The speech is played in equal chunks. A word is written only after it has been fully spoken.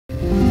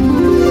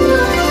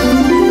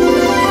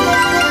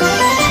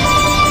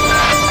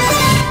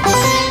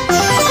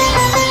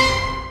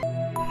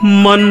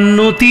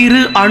மன்னு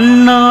திரு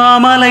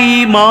அண்ணாமலை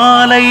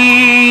மாலை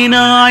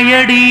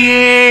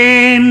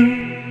நாயடியேன்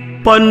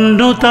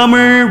பன்னு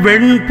தமிழ்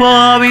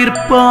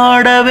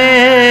வெண்பாவிற்பாடவே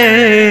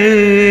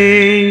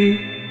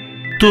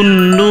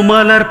துன்னு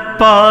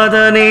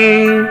மலர்பாதனே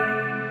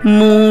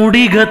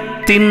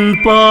மூடிகத்தின்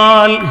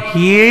பால்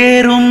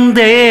ஏறும்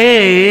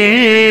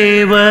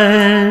தேவ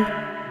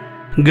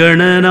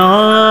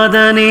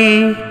கணநாதனே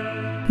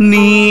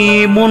நீ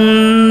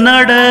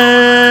முன்னட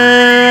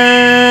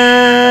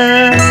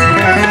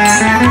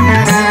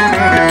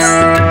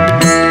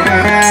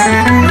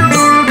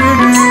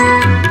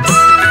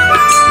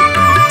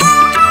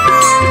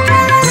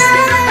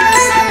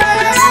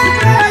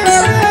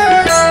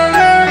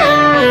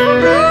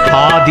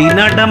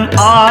ஆதிநடம்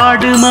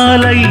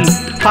ஆடுமலை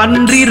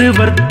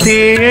அன்றிருவர்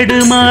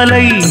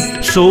தேடுமலை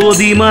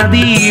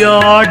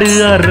சோதிமதியாடு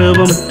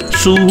அரவம்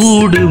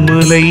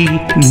சூடுமலை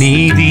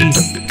நீதி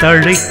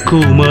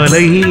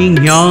தழைக்குமலை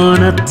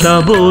ஞான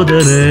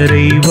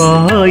தபோதரரை வா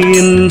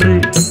என்று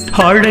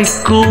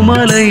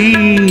அழைக்குமலை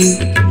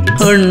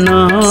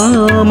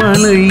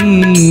அண்ணாமலை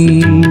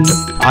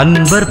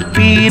அன்பர்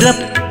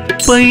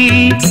பிறப்பை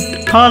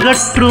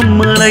அகற்றும்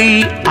மலை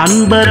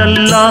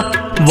அன்பரல்லா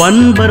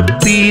வன்பர்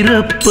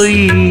பிறப்பை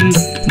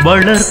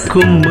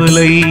வளர்க்கும்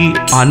மலை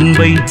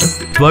அன்பை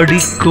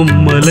வடிக்கும்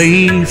மலை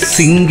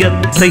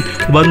சிங்கத்தை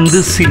வந்து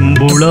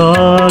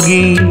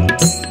சிம்புளாகி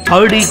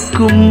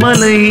அடிக்கும்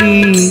மலை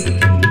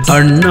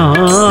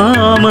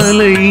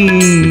அண்ணாமலை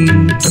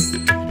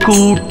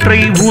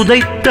கூற்றை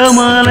உதைத்த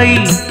மலை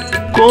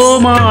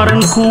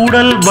கோமாரன்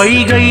கூடல்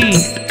வைகை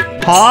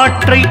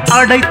ஆற்றை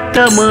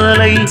அடைத்த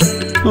மலை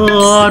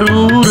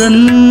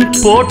ஆரூரன்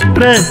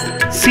போற்ற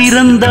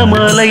சிறந்த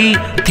மலை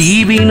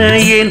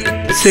தீவினையேன்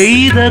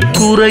செய்த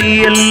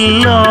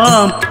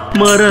குறையெல்லாம்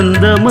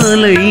மறந்த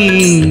மலை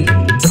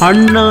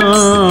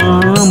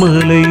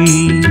அண்ணாமலை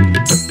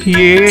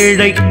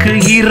ஏழைக்கு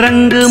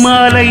இறங்கு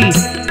மலை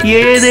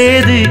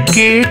ஏதேது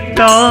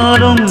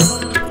கேட்டாலும்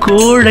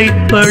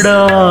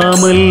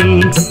கோழைப்படாமல்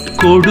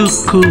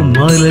கொடுக்கும்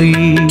மலை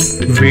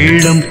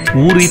வேளம்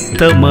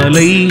உரித்த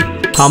மலை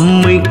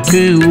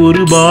அம்மைக்கு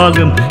ஒரு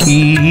பாகம்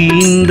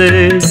ஈந்த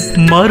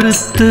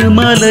மருத்து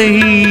மலை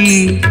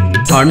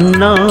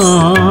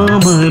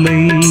அண்ணாமலை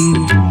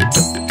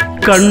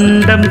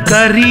கண்டம்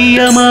கரிய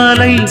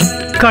மலை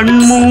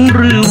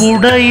கண்மூன்று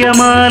உடைய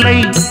மலை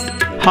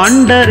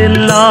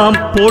அண்டரெல்லாம்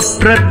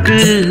போற்றற்கு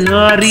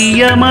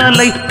அரிய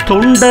மலை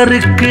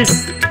தொண்டருக்கு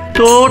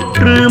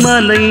தோற்று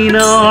மலை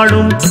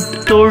நாடும்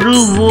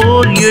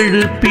தொழுவோர்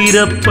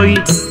எழுப்பிறப்பை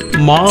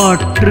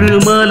மாற்று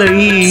மலை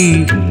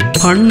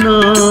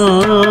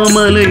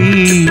அண்ணாமலை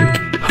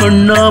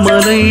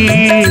அண்ணாமலை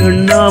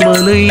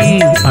அண்ணாமலை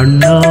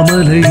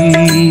அண்ணாமலை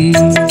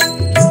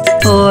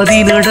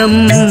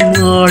ஆதிநடம்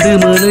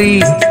ஆடுமலை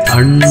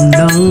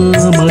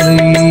அண்ணாமலை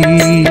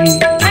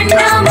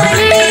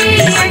அண்ணாமலை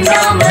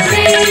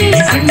அண்ணாமலை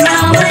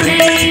அண்ணாமலை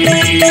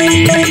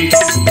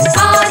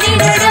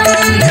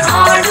ஆதிநடம்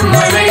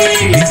ஆடுமலை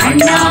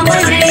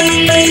அண்ணாமலை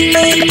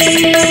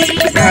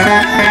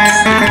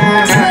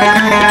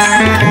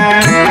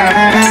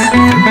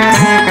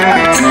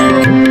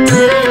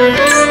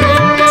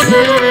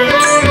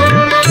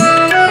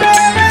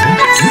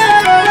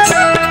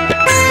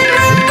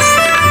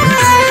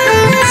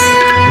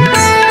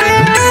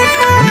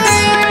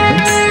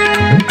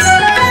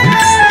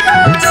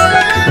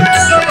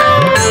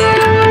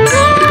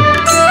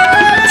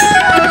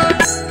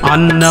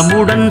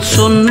அன்னமுடன்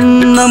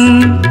சொன்னம்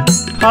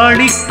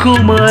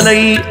அளிக்குமலை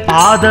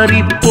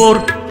ஆதரிப்போர்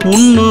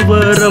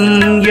உண்ணுவரம்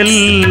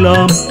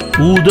எல்லாம்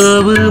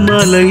உதவு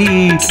மலை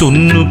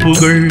துண்ணு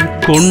புகழ்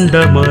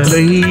கொண்ட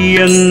மலை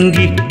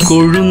அங்கி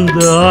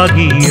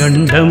கொழுந்தாகி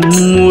அண்டம்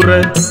முற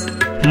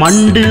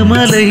மண்டு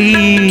மலை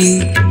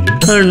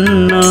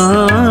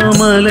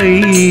அண்ணாமலை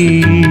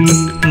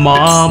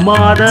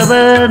மாமாதவ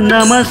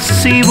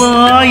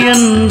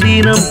நமசிவாயன்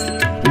தினம்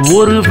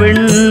ஒரு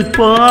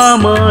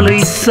வெண்பாமாலை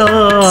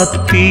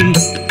சாத்தி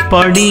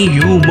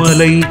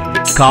பணியுமலை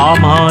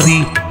காமாதி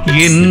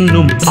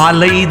என்னும்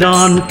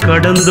அலைதான்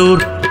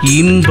கடந்தோர்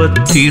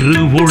இன்பத்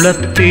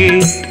திருவுளத்தே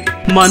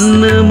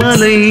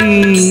மன்னுமலை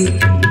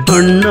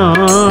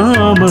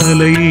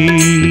அண்ணாமலை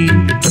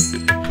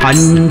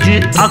அஞ்சு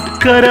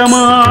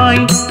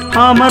அக்கரமாய்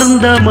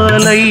அமர்ந்த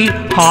மலை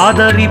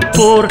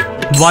ஆதரிப்போர்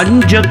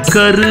வஞ்சக்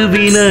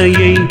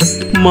கருவினையை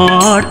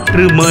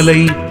மாற்று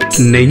மலை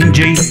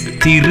நெஞ்சை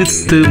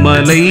திருத்து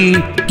மலை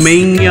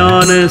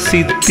மெய்ஞான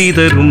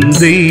சித்திதரும்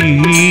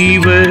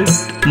தெய்வ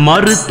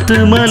மறுத்து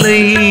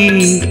மலை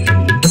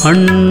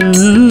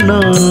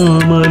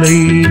அண்ணாமலை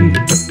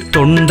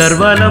தொண்டர்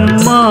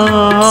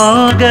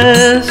வலமாக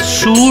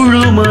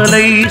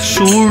சூழுமலை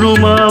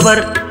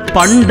சூழுமவர்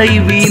பண்டை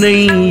வினை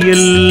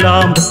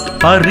எல்லாம்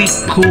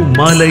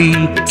பறிக்குமலை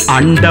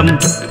அண்டம்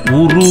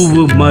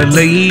உருவு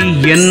மலை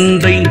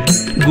எந்தை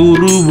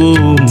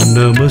குருவோம்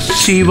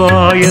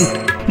நமசிவாயன்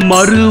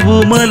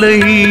மருவுமலை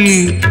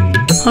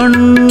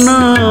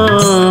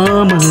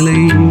அண்ணாமலை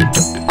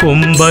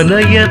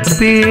கொம்பனைய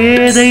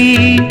பேதை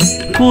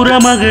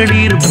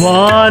குரமகளிர்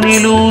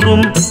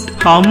வானிலூரும்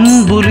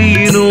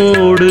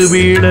அம்புலியினோடு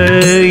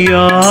விளையாடுமலை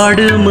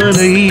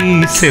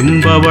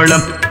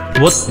செம்பவளம்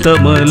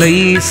ஒத்தமலை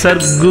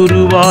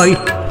சர்க்குருவாய்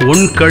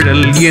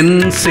உன்கடல் என்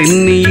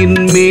சென்னியின்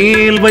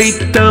மேல்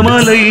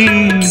வைத்தமலை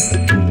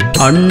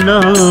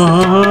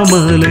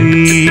அண்ணாமலை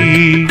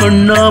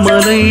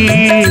அண்ணாமலை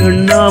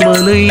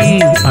அண்ணாமலை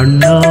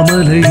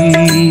அண்ணாமலை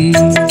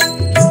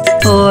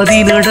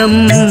ஆதிநடம்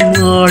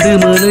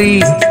ஆடுமலை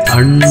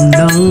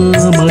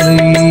அண்ணாமலை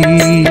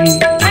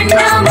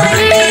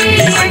அண்ணாமலை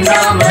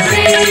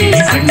அண்ணாமலை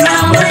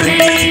அண்ணாமலை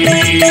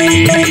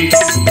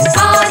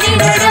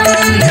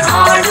ஆதிநடம்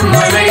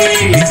ஆடுமலை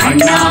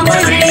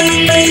அண்ணாமலை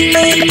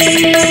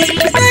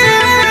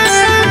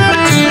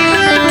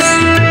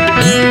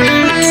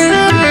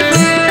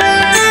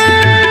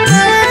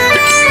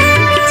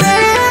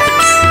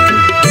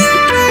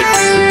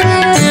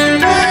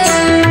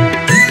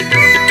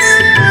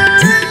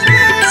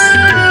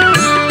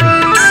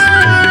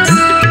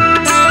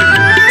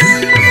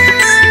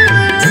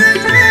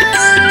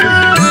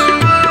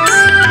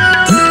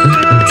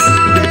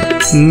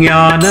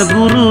ஞான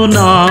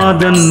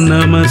குருநாதன்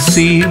நமசிவாயன்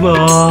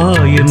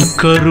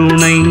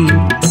கருணை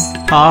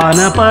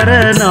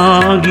ஆனபரனாகியனை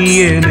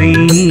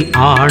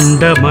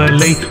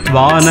ஆண்டமலை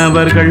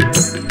வானவர்கள்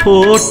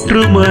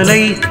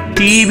போற்றுமலை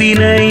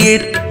தீவினையே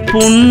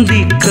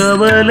புந்தி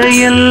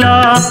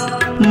கவலையெல்லாம்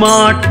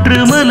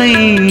மாற்றுமலை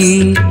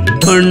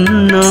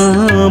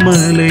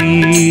அண்ணாமலை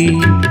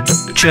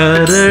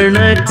சரண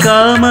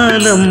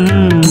கமலம்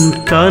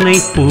தனை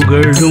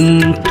புகழும்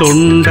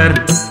தொண்டர்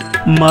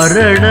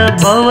மரண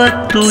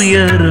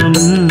பவத்துயரம்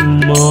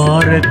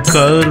மாற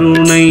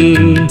கருணை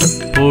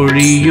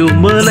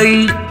பொழியுமலை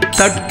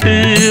தட்டு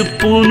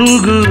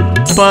புனுகு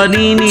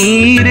பனி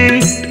நீரே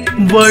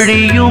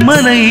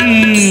வழியுமலை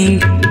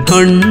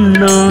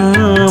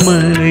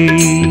அண்ணாமலை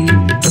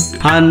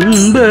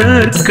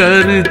அன்பர்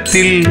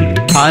கருத்தில்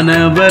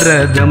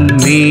அனவரதம்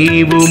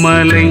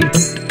மேவுமலை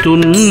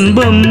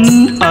துன்பம்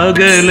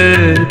அகல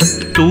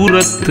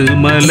தூரத்து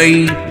மலை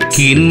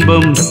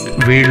இன்பம்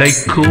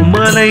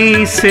விளைக்குமலை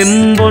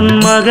செம்பொன்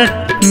மக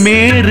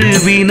மேரு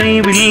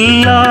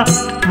வினைவில்லா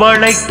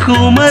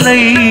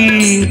வளைக்குமலை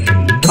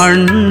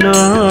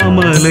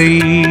அண்ணாமலை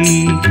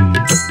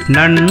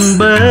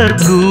நண்பர்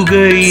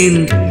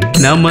குகையின்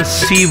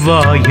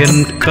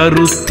நமசிவாயன்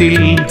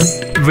கருத்தில்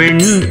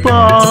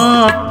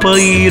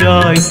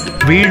வெண்பாப்பயிராய்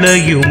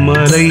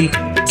விளையுமலை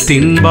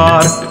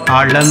தின்பார்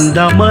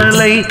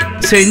அளந்தமலை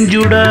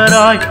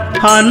செஞ்சுடராய்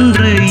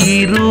அன்று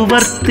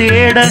இருவர்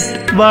தேட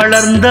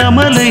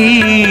வளர்ந்தமலை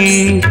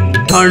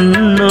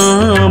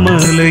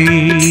அண்ணாமலை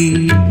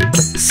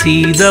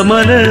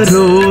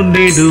சீதமலரோ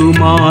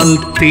நெடுமால்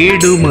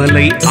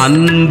தேடுமலை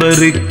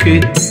அன்பருக்கு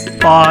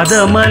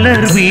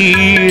பாதமலர்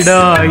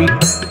வீடாய்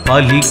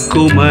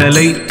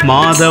பலிக்குமலை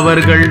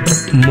மாதவர்கள்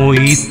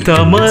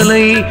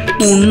மொய்த்தமலை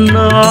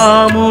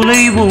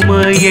உண்ணாமுலை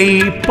உமையை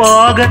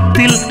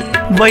பாகத்தில்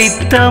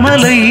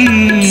வைத்தமலை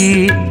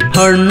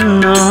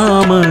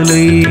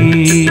அண்ணாமலை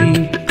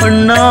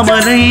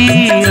அண்ணாமலை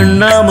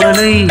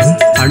அண்ணாமலை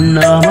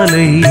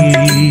அண்ணாமலை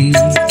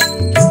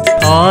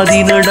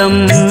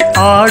ஆதிநடம்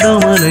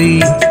ஆடுமலை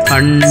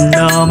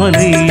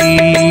அண்ணாமலை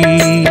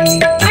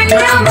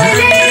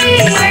அண்ணாமலை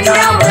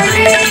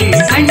அண்ணாமலை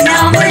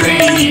அண்ணாமலை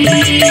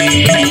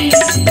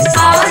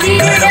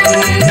ஆதிநடம்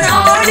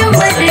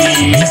ஆடுமலை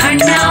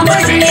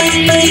அண்ணாமலை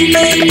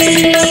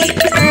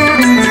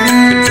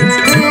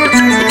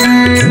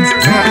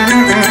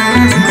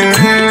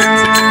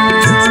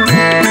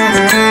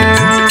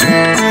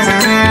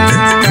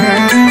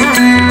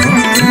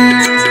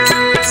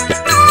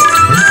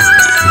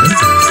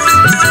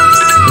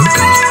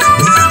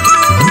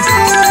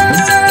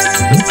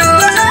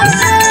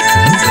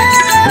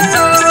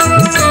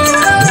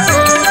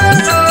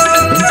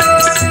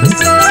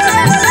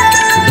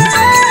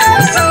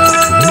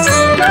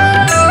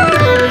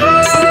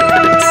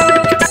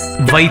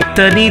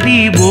வைத்த நிதி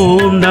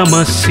ஓம் நம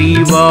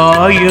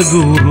சிவாய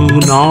குரு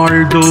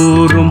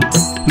நாள்தோறும்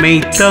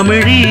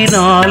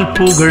மெய்த்தமிழினால்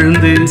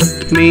புகழ்ந்து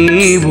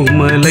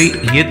மேவுமலை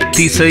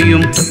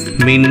எத்திசையும்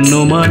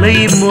மின்னுமலை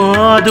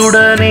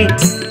மாதுடனே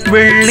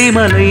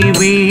வெள்ளிமலை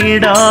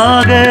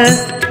வீடாக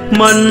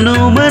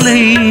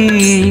மன்னுமலை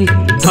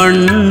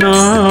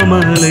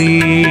அண்ணாமலை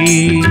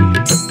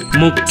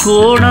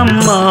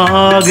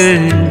முக்கோணமாக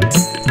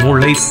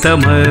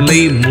முளைத்தமலை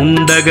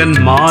முண்டகன்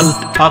மால்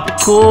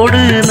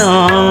அக்கோடு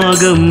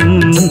நாகம்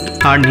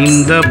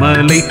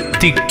அணிந்தமலை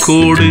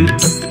திக்கோடு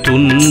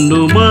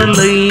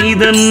துண்டுமலை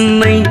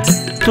தன்னை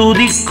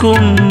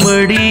துதிக்கும்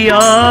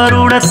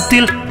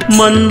அடியாருடத்தில்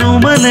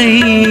மன்னுமலை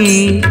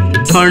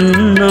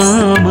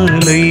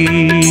அண்ணாமலை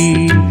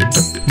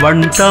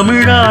வண்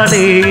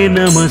தமிழாலே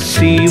நம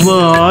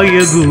சிவாய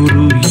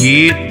குரு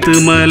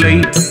ஏத்துமலை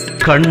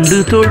கண்டு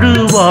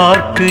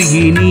தொழுவார்க்கு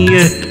இனிய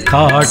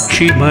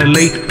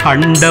காட்சிமலை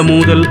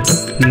அண்டமுதல்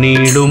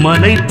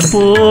நீடுமலை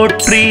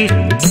போற்றி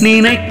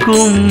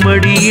நினைக்கும்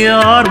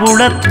அடியார்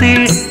உளத்தே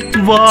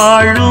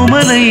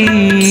வாழுமலை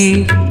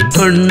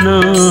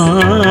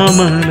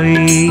அண்ணாமலை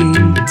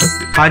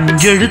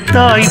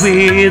அஞ்செழுத்தாய்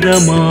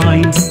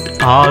வேதமாய்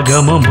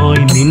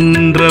ஆகமமாய்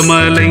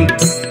நின்றமலை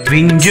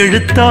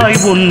விஞ்செழுத்தாய்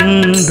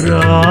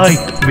ஒன்றாய்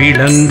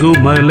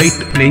விளங்குமலை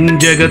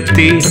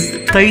நெஞ்சகத்தே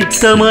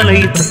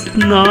தைத்தமலை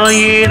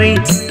நாயேனை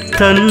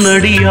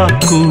தன்னடியா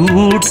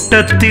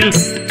கூட்டத்தில்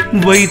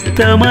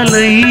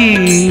வைத்தமலை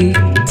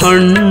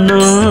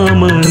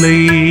அண்ணாமலை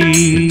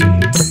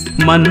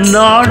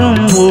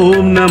மன்னாடும்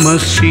ஓம் நம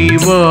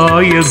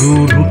சிவாய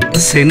குரு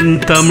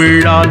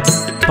செந்தமிழால்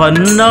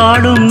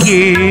பன்னாடும்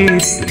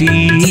ஏத்தி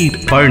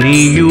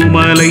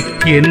பணியுமலை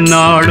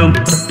என்னாடும்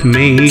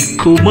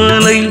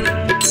மெய்க்குமலை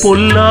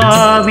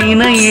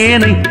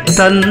பொல்லாவினையேனை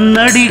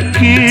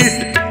தன்னடிக்கீழ்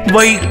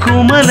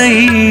வைக்குமலை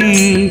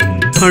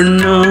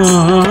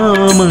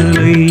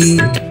அண்ணாமலை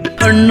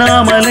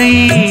அண்ணாமலை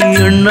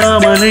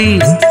அண்ணாமலை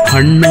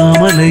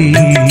அண்ணாமலை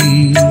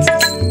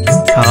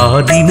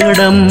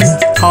ஆதிநடம்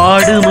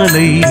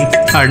ஆடுமலை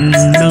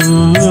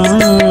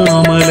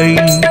அண்ணாமலை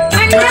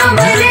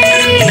அண்ணாமலை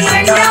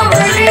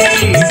அண்ணாமலை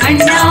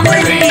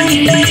அண்ணாமலை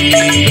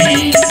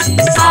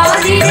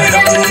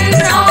ஆதிநடம்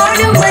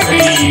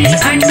ஆடுமலை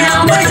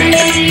அண்ணாமலை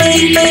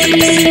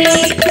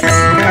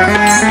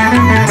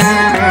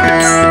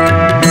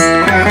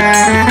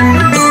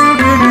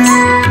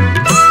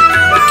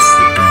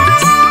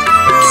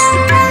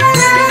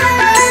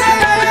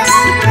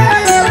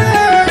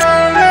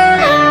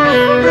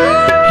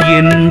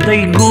எந்தை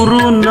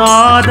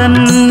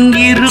குருநாதன்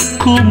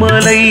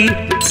இருக்குமலை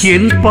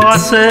என்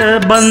பாச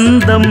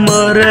பந்தம்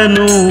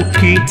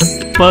மரநோக்கி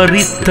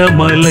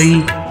பறித்தமலை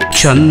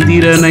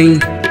சந்திரனை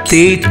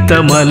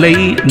தேத்தமலை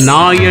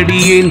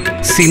நாயடியேன்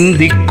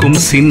சிந்திக்கும்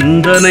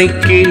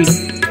சிந்தனைக்கே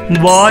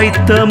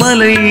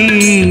வாய்த்தமலை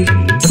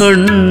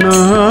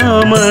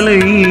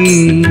அண்ணாமலை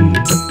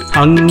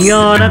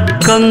அஞ்ஞான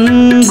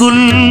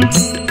கங்குல்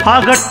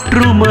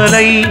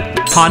அகற்றுமலை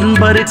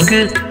அன்பருக்கு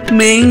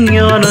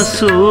மெய்ஞான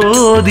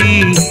சோதி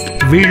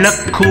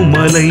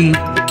விளக்குமலை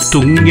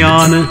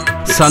துஞ்ஞான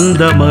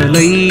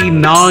சந்தமலை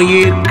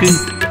நாயேற்கு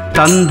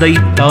தந்தை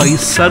தாய்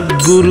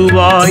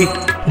சத்குருவாய்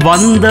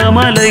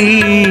வந்தமலை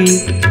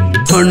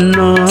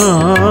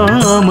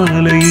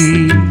அண்ணாமலை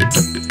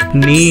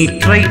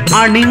நீற்றை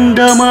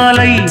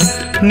அணிந்தமலை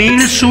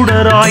நீள்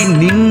சுடராய்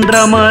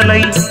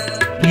நின்றமலை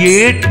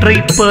ஏற்றை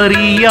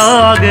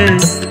பரியாக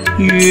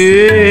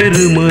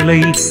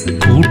ஏறுமலை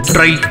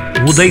கூற்றை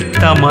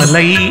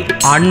உதைத்தமலை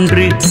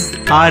அன்று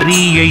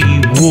அரியை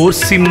ஓர்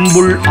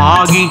சிம்புள்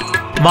ஆகி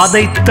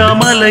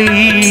வதைத்தமலை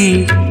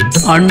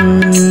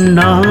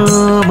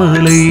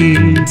அண்ணாமலை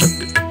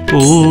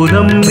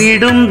ஓரம்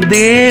இடும்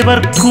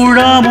தேவர்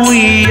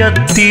குழாமுய்ய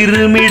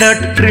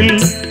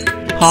திருமிடற்றில்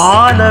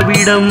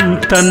ஆலவிடம்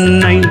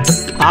தன்னை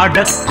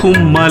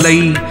அடக்கும் மலை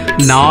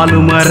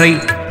நாலுமறை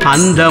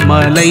அந்த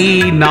மலை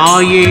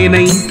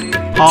நாயேனை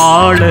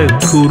ஆள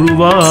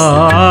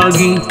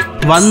குருவாகி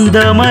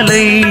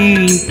வந்தமலை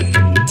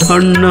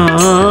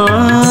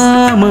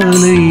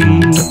அண்ணாமலை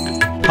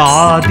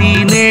ஆதி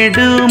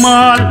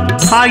நெடுமால்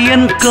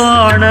அயன்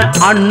காண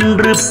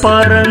அன்று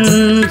பரன்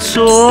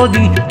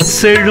சோதி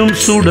செழும்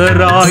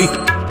சுடராய்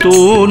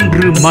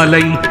தோன்று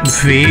மலை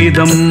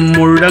வேதம்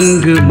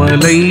முழங்கு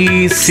மலை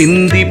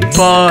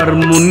சிந்திப்பார்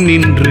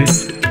முன்னின்று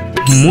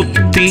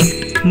முத்தி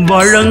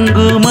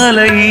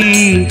வழங்குமலை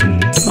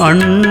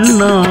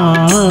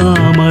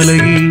அண்ணாமலை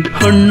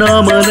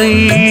அண்ணாமலை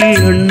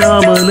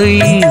அண்ணாமலை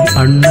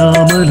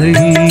அண்ணாமலை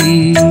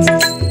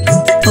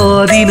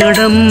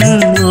ஆதிநடம்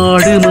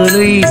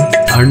ஆடுமலை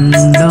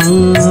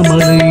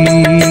அண்ணாமலை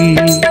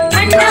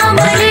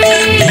அண்ணாமலை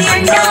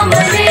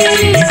அண்ணாமலை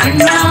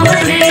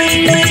அண்ணாமலை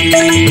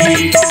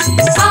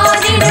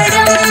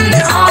ஆதிநடம்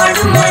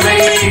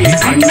ஆடுமலை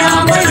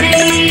அண்ணாமலை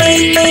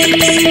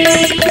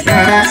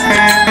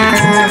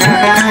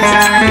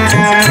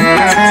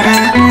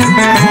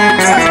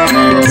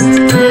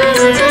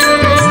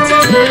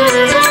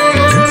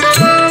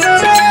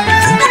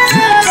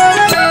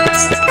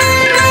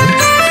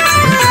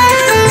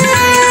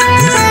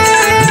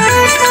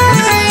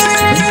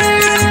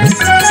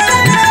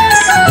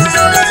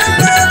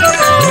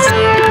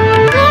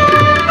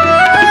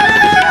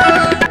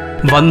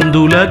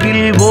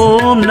வந்துலகில்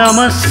ஓம்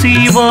நம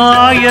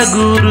சிவாய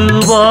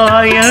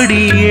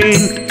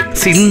குருவாயடியேன்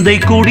சிந்தை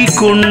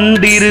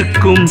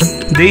குடிகொண்டிருக்கும்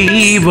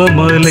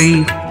தெய்வமலை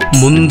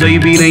முந்தை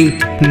வினை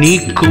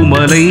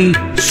நீக்குமலை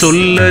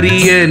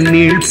சொல்லறிய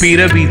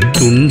நீழ்பிறவி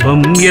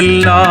துன்பம்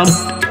எல்லாம்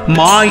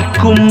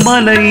மாய்க்கும்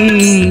மலை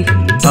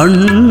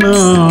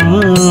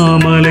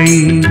அண்ணாமலை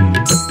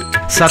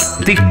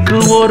சக்திக்கு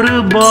ஒரு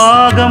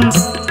பாகம்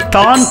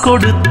தான்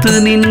கொடுத்து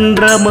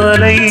நின்ற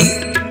மலை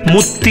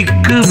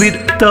முத்திக்கு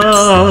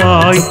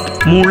வித்தாய்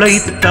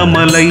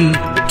முளைத்தமலை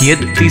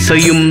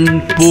எத்திசையும்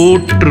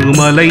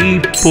போற்றுமலை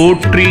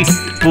போற்றி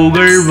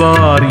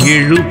புகழ்வார்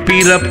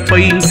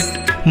எழுப்பிறப்பை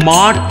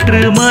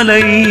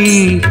மாற்றுமலை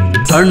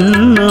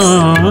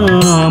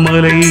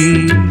அண்ணாமலை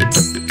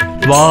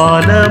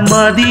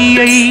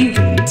வானமதியை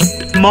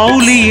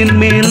மௌலியின்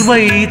மேல்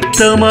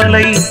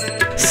வைத்தமலை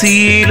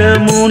சீல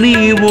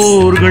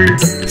முனிவோர்கள்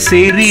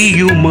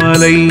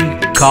செரியுமலை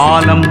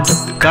காலம்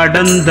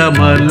கடந்த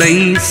மலை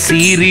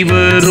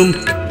சீறிவரும்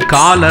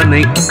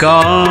காலனை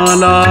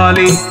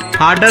காலாலே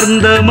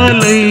அடர்ந்த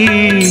மலை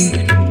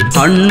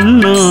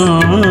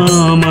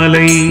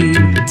அண்ணாமலை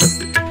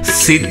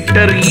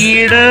சிட்டர்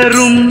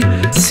இடரும்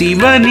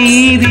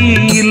சிவநீதி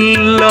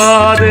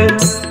இல்லாத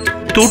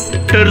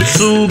துட்டர்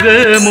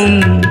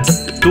சுகமும்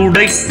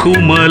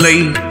துடைக்குமலை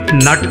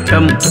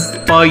நட்டம்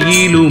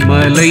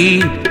பயிலுமலை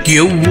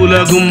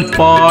எவ்வுலகும்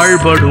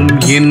பாழ்படும்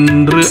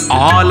என்று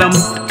ஆலம்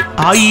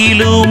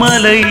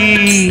அயிலுமலை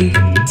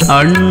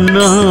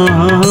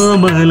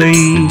அண்ணாமலை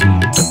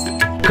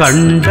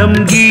கண்டம்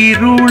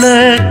இருள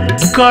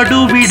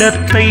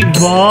கடுவிடத்தை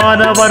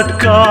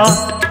வானவர்க்கா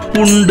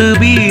உண்டு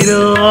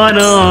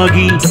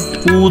வீரானாகி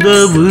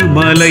உதவு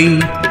மலை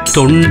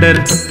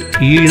தொண்டர்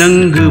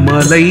இணங்கு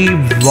மலை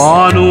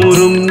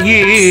வானோரும்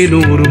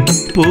ஏனோரும்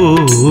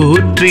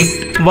போற்றி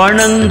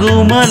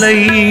வணங்குமலை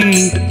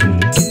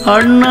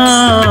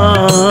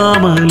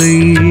அண்ணாமலை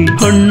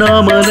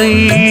அண்ணாமலை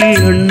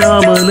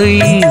அண்ணாமலை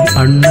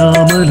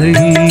அண்ணாமலை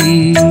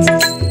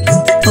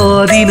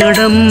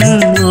ஆதிநடம்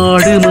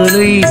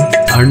ஆடுமலை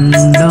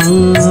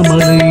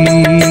அண்ணாமலை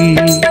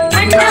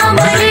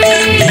அண்ணாமலை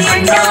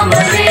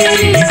அண்ணாமலை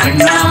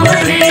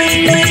அண்ணாமலை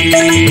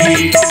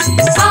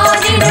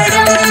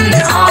ஆதிநடம்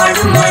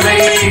ஆடுமலை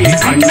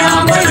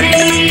அண்ணாமலை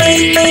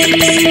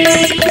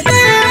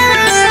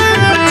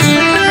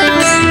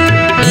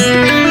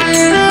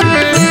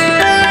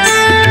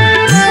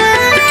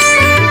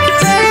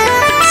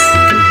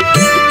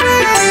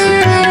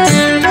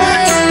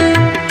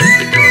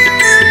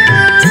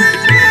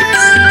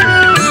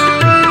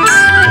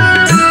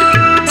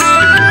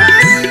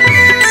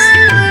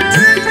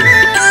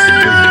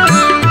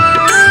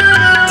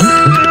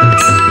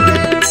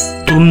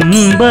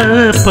துன்ப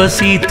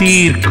பசி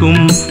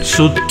தீர்க்கும்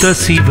சுத்த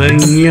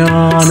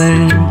சிவஞான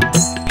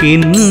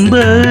இன்ப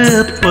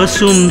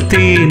பசும்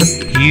தேன்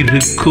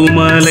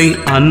இருக்குமலை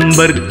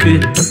அன்பர்க்கு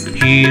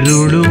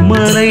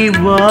இருளுமலை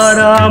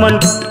வாராமல்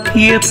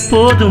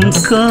எப்போதும்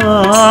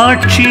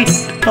காட்சி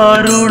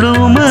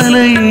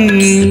அருளுமலை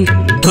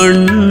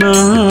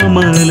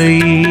அண்ணாமலை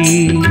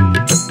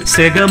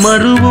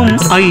செகமருவும்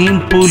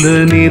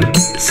ஐம்புலனிர்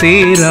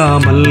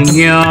சேராமல்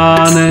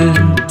ஞான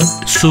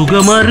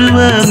சுகமருவ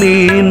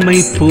மேன்மை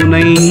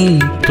புனை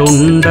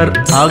தொண்டர்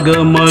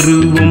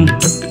அகமருவும்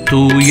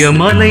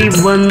தூயமலை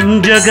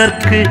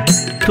வஞ்சகர்க்கு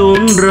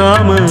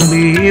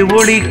தோன்றாமலே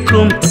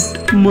ஒளிக்கும்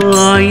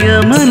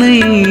மாயமலை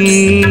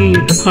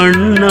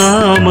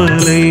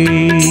அண்ணாமலை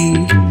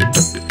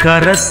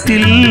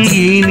கரத்தில்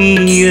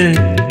இனிய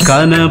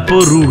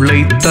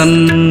கனபொருளை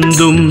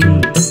தந்தும்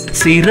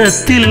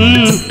சிரத்தில்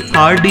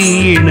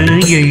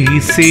அடியிணையை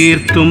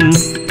சேர்த்தும்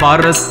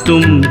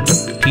பரத்தும்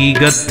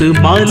இகத்து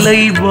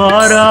மலை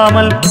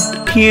வாராமல்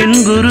என்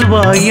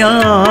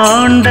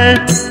குருவாயாண்ட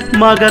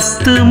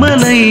மகத்து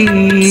மலை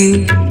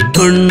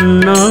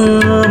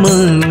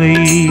அண்ணாமலை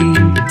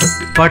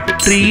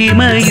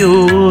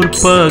பற்றிமையோர்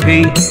பகை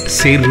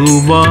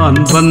சிறுவான்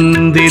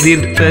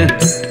வந்தெதிர்த்த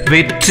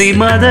வெற்றி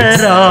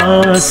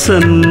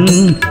மதராசன்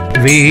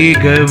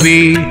வேகவே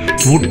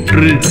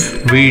உற்று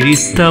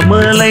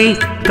விழித்தமலை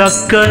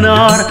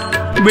தக்கனார்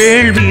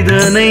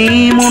வேள்விதனை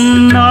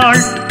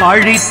முன்னாள்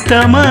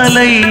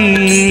அழித்தமலை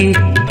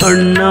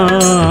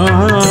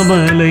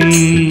அண்ணாமலை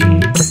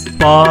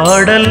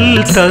பாடல்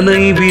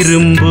தனை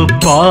விரும்பு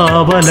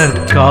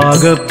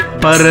பாவலர்க்காக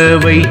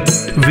பறவை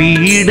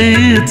வீடு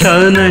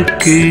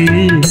தனக்கு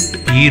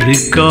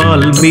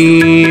இருக்கால்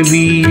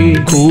மேவியே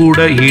கூட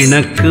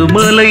இணக்கு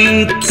மலை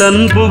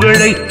தன்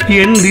புகழை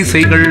என்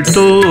திசைகள்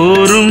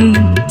தோறும்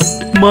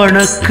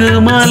மணக்கு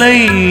மலை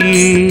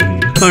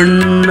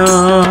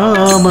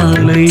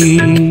அண்ணாமலை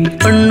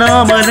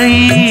அண்ணாமலை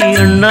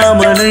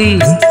அண்ணாமலை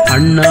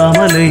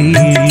அண்ணாமலை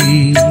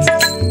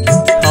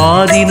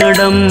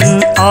ஆதிநடம்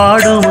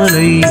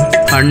ஆடுமலை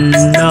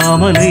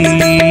அண்ணாமலை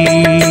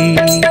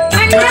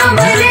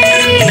அண்ணாமலை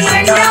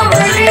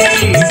அண்ணாமலை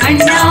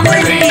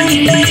அண்ணாமலை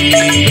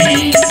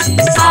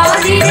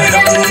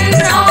ஆதிநடம்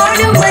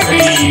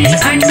ஆடுமலை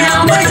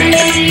அண்ணாமலை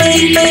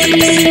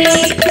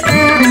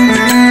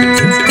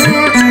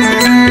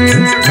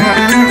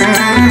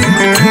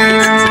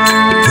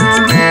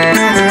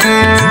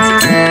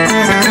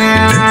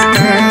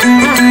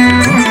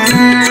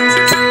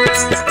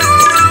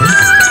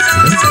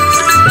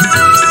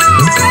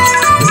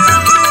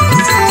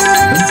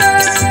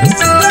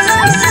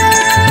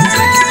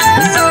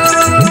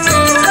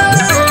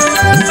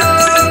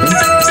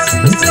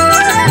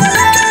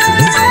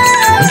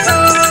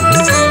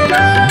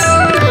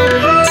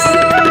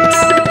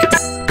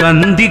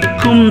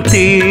கந்திக்கும்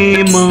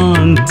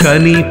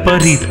தேமாங்கனி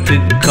பறித்து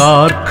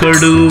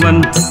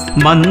கார்கடுவன்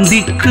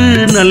மந்திக்கு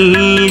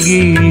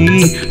நல்கி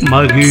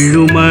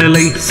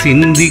மகிழுமலை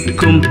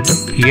சிந்திக்கும்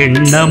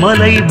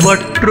எண்ணமலை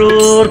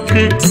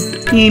வற்றோர்க்கு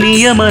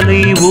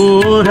இனியமலை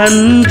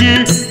ஓரஞ்சு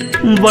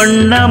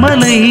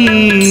வண்ணமலை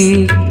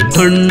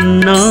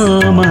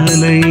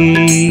அண்ணாமலை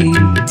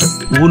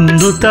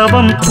உன்னு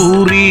தவம்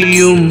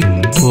புரியும்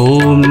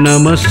ஓம்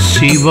நம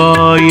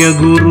சிவாய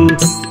குரு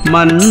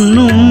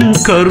மன்னும்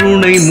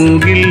கருணை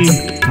முகில்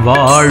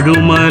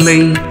வாழுமலை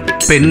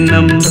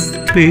பெண்ணம்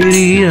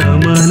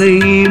பெரியமலை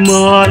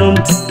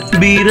மாலும்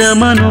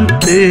வீரமனும்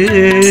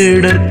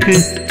தேடற்கு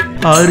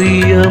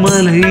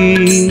அரியமலை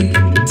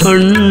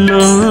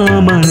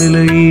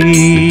அண்ணாமலை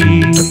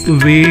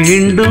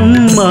வேண்டும்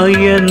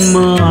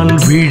அயன்மால்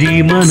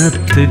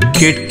விழிமனத்து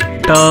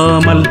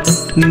கெட்டாமல்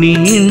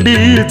நீண்டு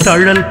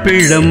தழல்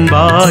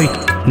பிழம்பாய்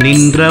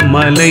நின்ற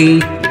மலை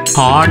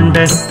ஆண்ட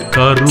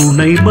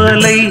கருணை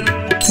மலை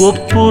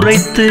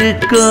ஒப்புரைத்து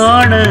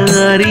காண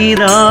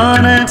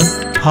அரிதான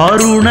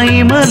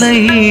அருணைமலை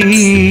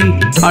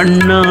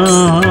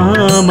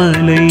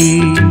அண்ணாமலை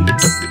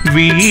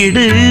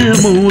வீடு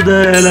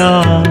முதலா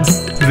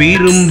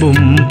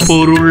விரும்பும்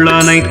பொருள்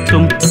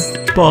அனைத்தும்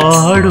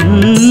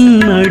பாடும்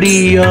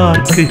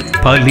அடியார்க்கு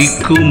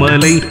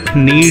பலிக்குமலை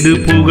நீடு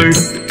புகழ்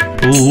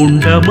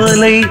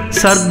பூண்டமலை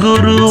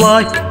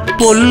சர்க்குருவாய்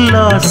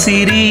பொல்லா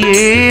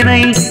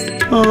சிறியேனை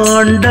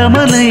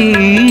ஆண்டமலை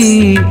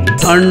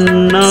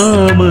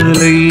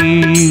அண்ணாமலை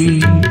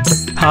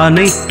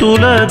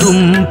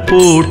அனைத்துலகும்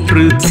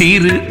போற்று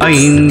திரு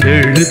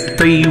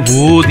ஐந்தெழுத்தை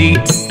ஓதி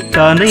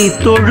தனை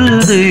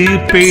தொழுது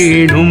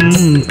பேணும்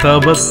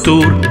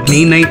தவத்தோர்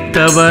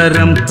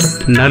நினைத்தவரம்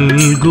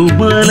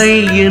நல்குமலை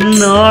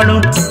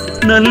என்னாலும்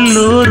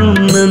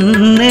நல்லோரும்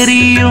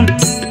நன்னெறியும்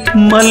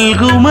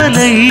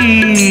மல்குமலை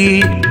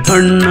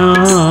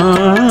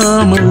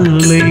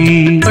அண்ணாமலை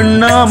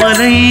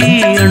அண்ணாமலை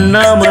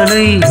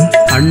அண்ணாமலை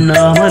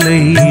அண்ணாமலை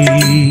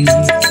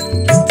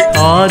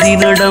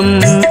ஆதிநடம்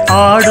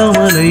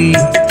ஆடுமலை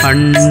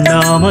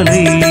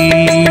அண்ணாமலை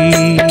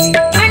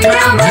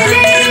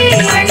அண்ணாமலை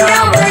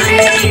அண்ணாமலை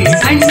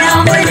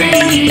அண்ணாமலை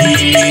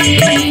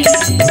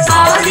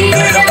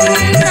ஆதிநடம்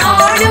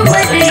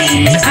ஆடுமலை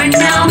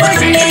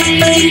அண்ணாமலை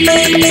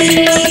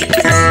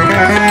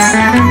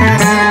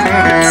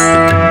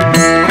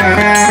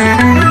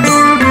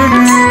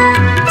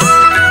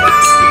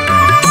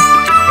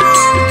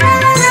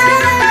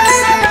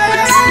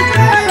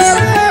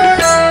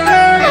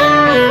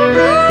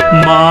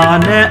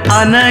மான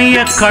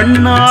அனைய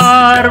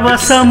கண்ணார்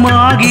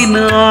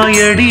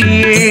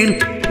வசமாகினாயடியேன்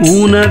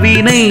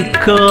ஊனவினை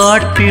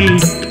காட்டில்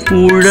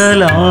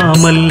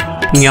உழலாமல்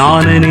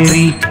ஞான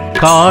நெறி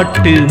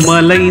காட்டு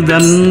மலை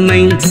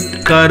தன்னை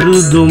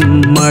கருதும்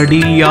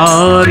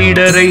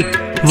மடியாரிடரை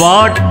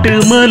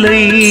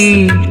வாட்டுமலை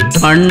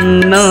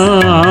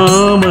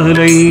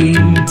அண்ணாமலை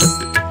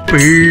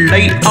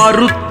பிள்ளை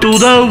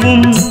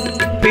அறுத்துதவும்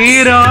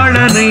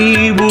பேராளனை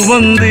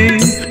உவந்து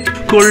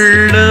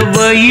கொள்ள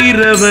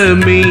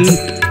வைரவமே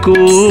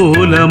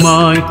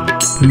கோலமாய்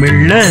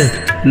மெல்ல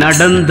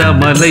நடந்த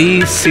மலை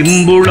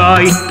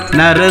சிம்புளாய்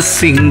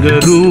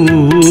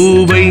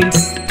நரசிங்கரூவை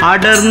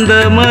அடர்ந்த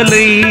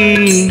மலை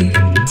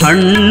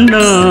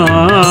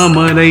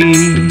அண்ணாமலை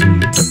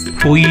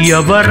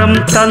பொய்யவரம்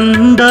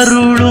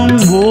தந்தருளும்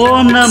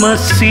ஓம் நம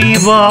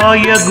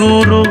சிவாய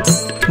குரு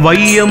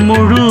வையம்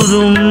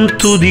முழுதும்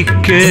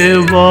துதிக்க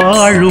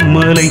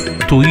வாழுமலை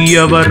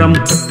துய்யவரம்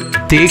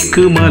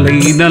தேக்குமலை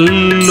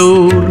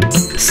நல்லோர்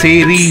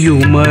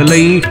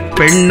செரியுமலை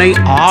பெண்ணை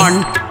ஆண்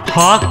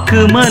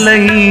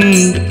ஹாக்குமலை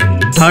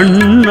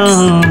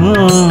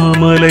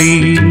அண்ணாமலை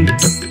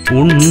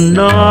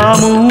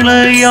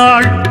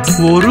உண்ணாமுலையாள்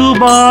ஒரு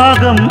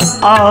பாகம்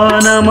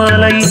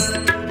ஆனமலை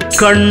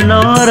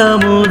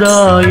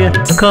கண்ணாரமுதாய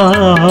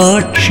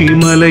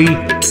காட்சிமலை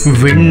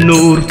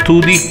விண்ணூர்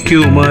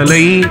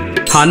துதிக்குமலை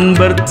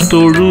அன்பர்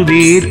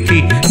தொழுதேத்தி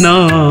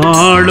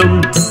நாளும்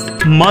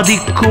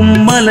மதிக்கும்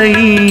மலை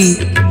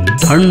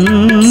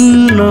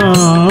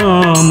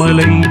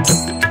அண்ணாமலை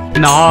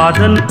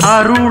நாதன்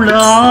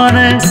அருளான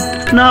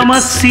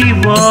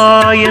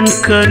நமசிவாயன்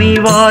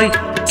கனிவாய்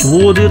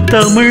ஓது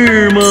தமிழ்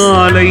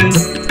மாலை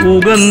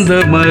உகந்த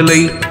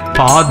மலை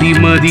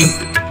பாதிமதி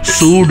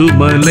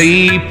சூடுமலை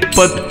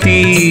பத்தி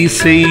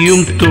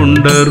செய்யும்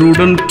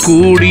தொண்டருடன்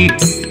கூடி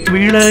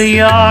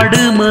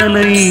விளையாடு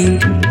மலை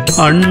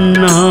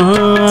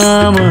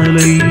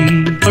அண்ணாமலை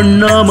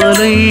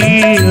அண்ணாமலை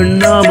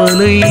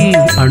அண்ணாமலை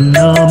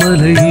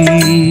அண்ணாமலை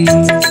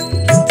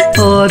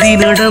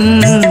ஆதிநடம்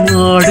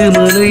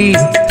ஆடுமலை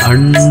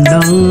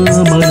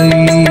அண்ணாமலை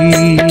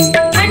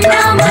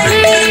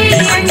அண்ணாமலை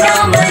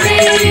அண்ணாமலை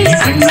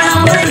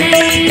அண்ணாமலை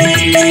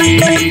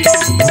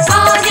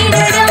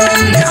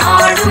ஆதிநடம்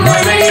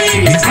ஆடுமலை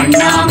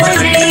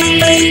அண்ணாமலை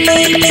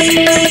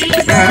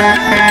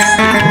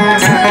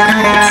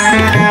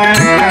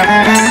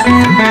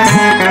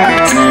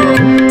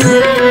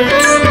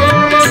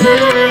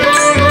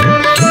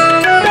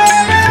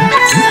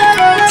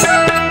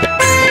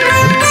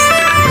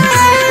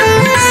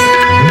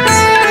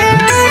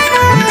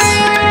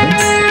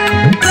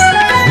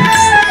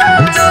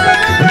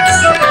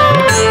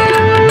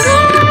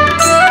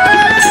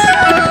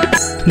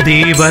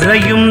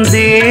தேவரையும்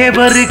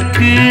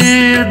தேவருக்கு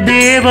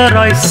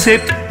தேவராய்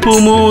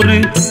செப்புமோரு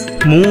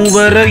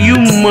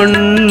மூவரையும்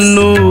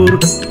மண்ணோர்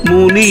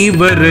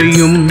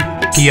முனிவரையும்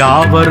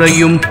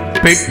யாவரையும்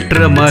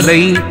பெற்ற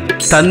மலை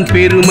தன்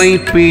பெருமை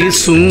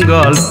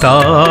பேசுங்கால்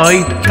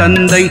தாய்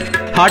தந்தை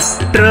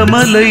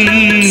அற்றமலை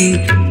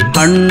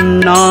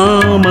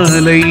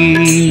அண்ணாமலை.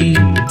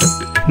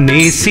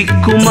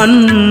 நேசிக்கும்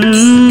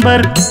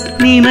அன்பர்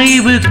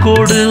நினைவு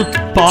கொடு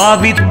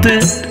பாவித்து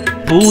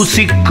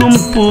பூசிக்கும்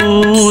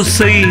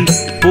பூசை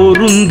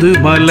பொருந்து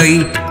மலை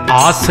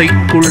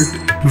ஆசைக்குள்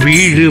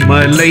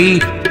வீழுமலை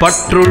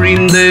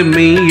பற்றொழிந்த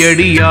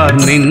மெய்யடியார்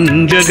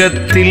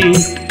நெஞ்சகத்தில்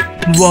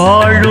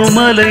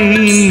வாழுமலை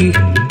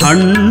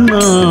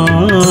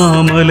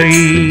அண்ணாமலை.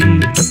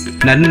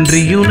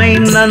 நன்றியுனை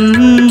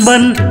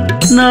நண்பன்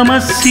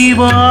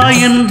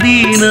நமசிவாயன்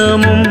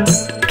தினமும்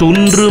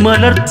துன்று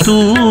மலர்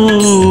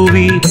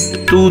தூவி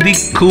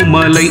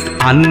துதிக்குமலை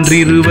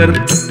அன்றிருவர்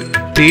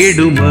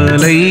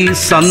தேடுமலை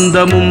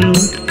சந்தமும்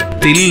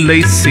தில்லை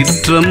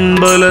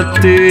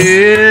சிற்றம்பலத்தே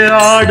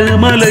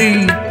ஆடுமலை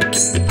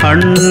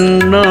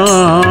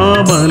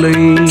அண்ணாமலை.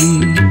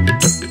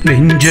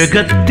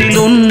 நெஞ்சகத்தில்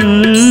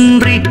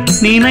ஒன்றி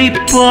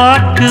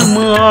நினைப்பார்க்கு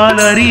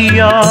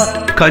மாலறியா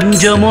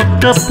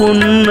கஞ்சமொத்த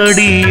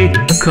பொன்னடியே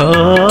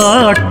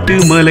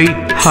காட்டுமலை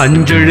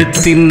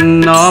அஞ்செழுத்தின்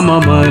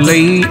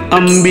நாமமலை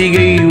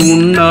அம்பிகை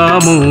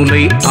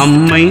உண்ணாமூலை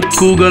அம்மை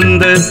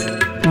குகந்த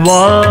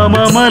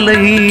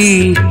வாமமலை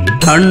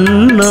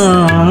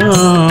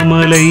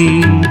அண்ணாமலை.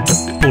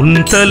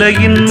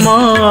 பொன்தலையின்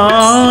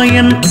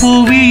மாயன்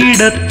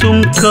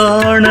புவியிடத்தும்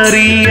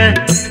காணறிய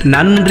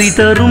நன்றி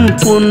தரும்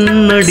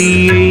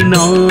பொன்னடியை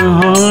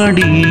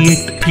நாடியே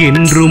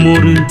என்றும்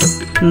ஒரு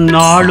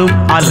நாளும்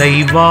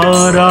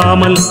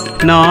அலைவாராமல்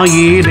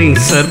நாயேனை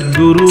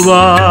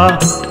சர்க்குருவா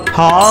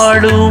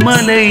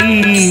ஆளுமலை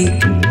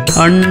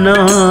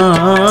அண்ணாமலை.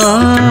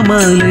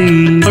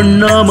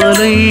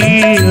 அண்ணாமலை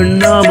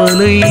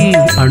அண்ணாமலை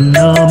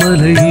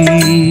அண்ணாமலை.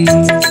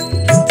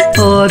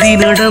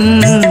 ஆதிநடம்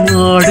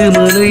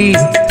ஆடுமலை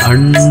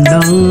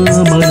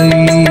அண்ணாமலை.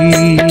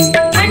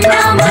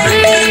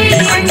 அண்ணாமலை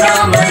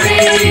அண்ணாமலை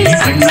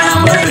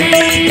அண்ணாமலை.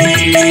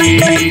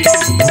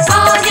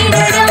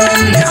 ஆதிநடம்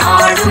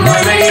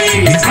ஆடுமலை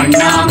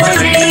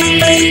அண்ணாமலை.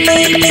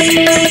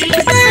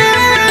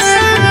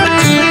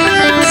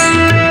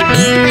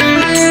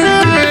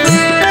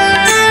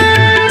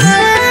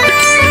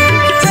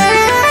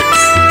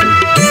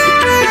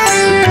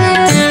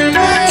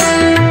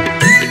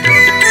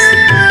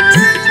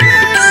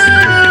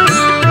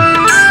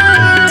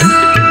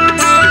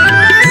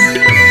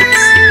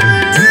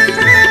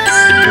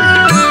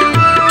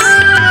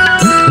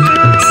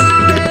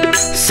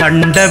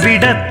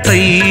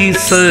 சண்டவிடத்தை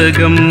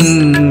சகம்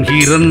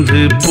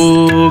இறந்து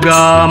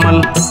போகாமல்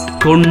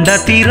கொண்ட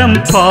திறம்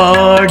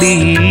பாடி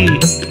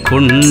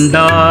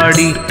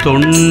கொண்டாடி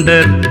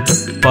தொண்டர்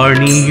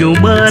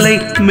பணியுமலை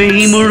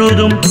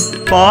மெய்முழுதும்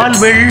பால்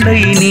வெள்ளை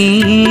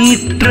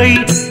நீற்றை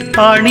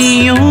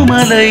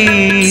அணியுமலை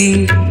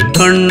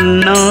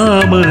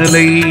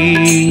அண்ணாமலை.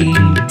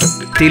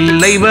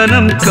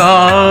 தில்லைவனம்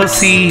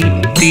காசி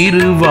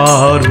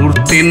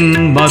திருவாரூர் தென்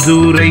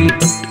மதுரை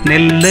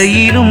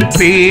நெல்லையிலும்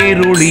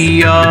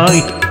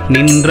பேரொளியாய்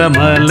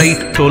நின்றமலை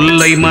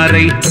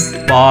தொல்லைமறை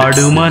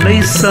பாடுமலை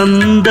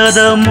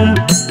சந்ததமும்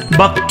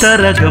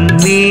பக்தரகம்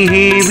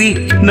மேவி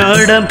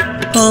நடம்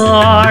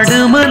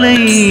ஆடுமலை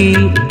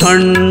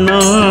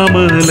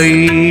அண்ணாமலை.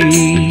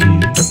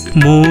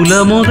 மூல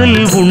முதல்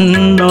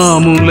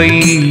உண்ணாமுலை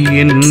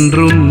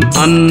என்றும்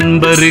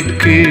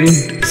அன்பருக்கு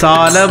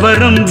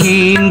சாலவரும்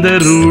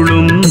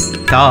ஈந்தருளும்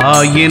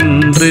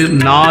தாயென்று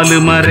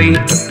நாலுமறை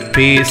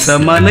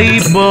பேசமலை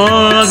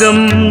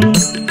பாகம்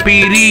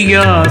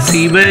பிரியா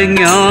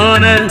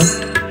சிவஞான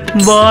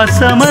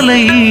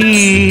வாசமலை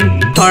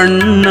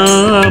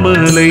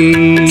அண்ணாமலை.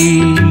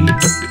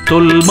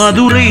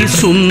 தொல்மதுரை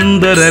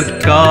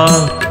சுந்தரர்க்கா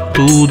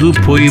தூது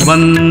போய்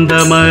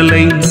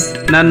வந்தமலை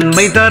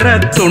நன்மை தர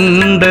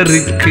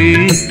தொண்டருக்கு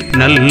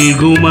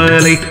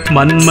நல்குமலை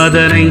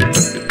மன்மதனை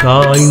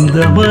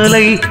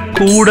காய்ந்தமலை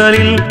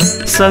கூடலில்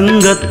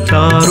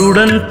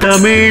சங்கத்தாருடன்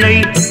தமிழை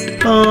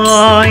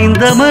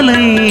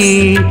ஆய்ந்தமலை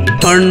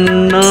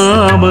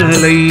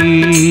அண்ணாமலை.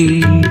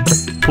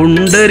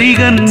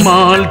 புண்டரிகன்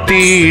மால்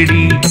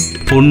தேடி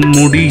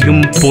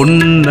பொன்முடியும்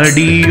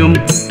பொன்னடியும்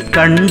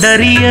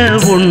கண்டறிய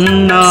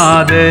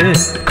உண்ணாத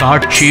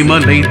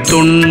காட்சிமலை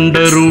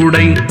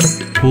தொண்டருடை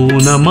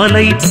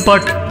பூனமலை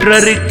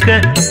பற்றறுக்க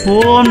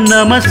ஓம்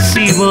நம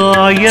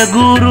சிவாய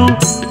குரு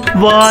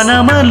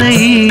வானமலை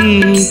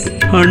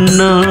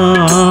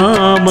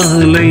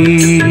அண்ணாமலை.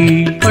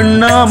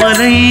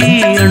 அண்ணாமலை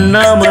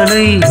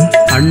அண்ணாமலை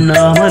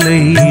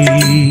அண்ணாமலை.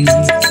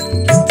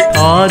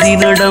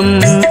 ஆதிநடம்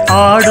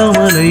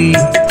ஆடுமலை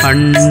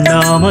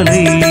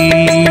அண்ணாமலை.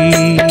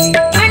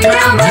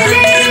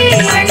 அண்ணாமலை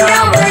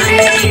அண்ணாமலை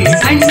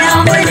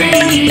அண்ணாமலை.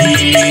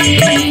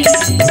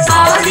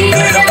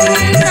 ஆதிநடம்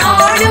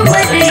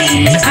ஆடுமலை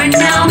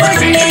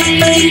அண்ணாமலை.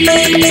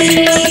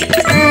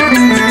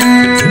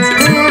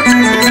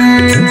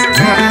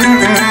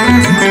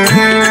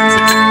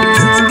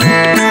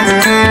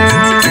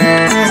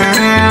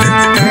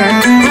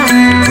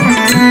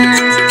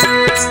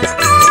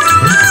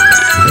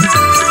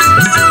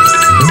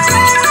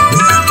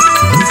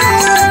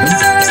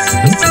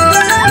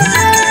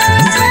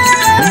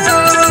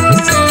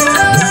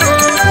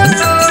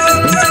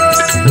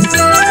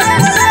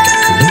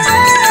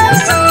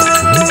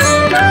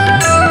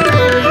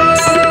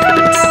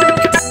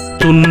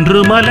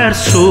 மலர்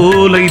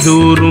சோலை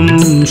தோறும்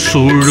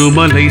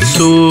சுழுமலை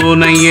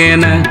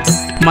சோனையென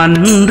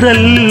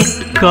மன்றல்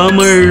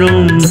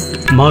கமழும்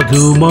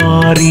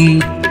மதுமாரி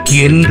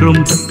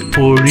என்றும்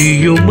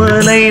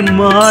பொழியுமலை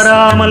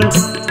மாறாமல்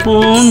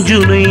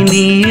பூஞ்சுனை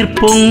நீர்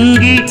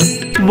பொங்கி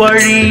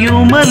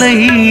வழியுமலை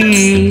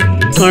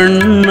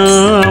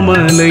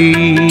அண்ணாமலை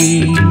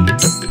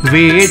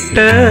வேட்ட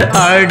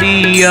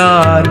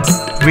அடியார்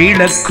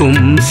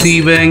விளக்கும்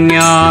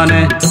சிவஞான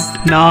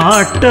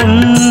நாட்டம்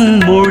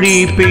மொழி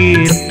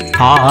பேர்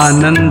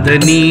ஆனந்த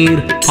நீர்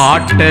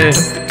ஆட்ட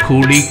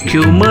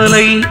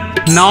குளிக்குமலை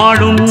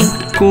நாடும்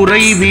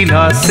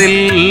குறைவிலா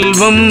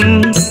செல்வம்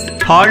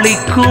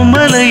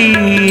அளிக்குமலை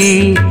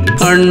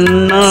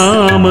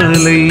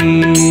அண்ணாமலை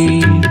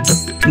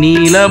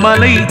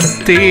நீலமலை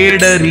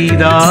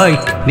தேடரிதாய்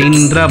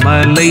நின்ற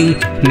மலை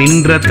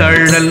நின்ற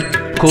தழல்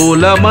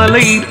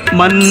கோலமலை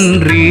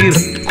மன்றீர்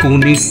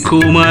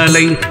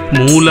குனிக்குமலை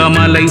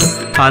மூலமலை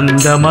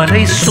அந்த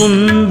மலை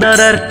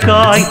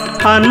சுந்தரர்காய்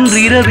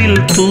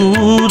அன்றிரவில்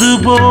தூது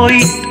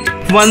போய்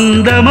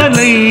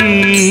வந்தமலை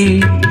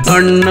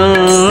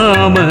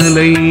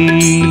அண்ணாமலை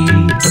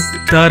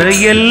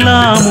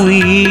தரையெல்லாம்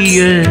உய்ய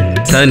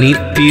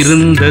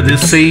தனித்திருந்தது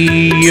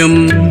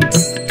செய்யும்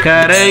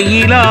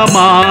கரையிலா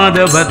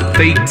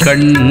மாதவத்தை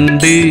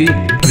கண்டு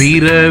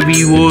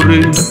விரவி ஒரு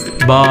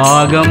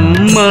பாகம்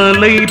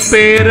மலை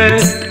பெற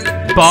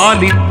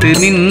பாலித்து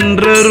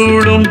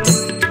நின்றருளும்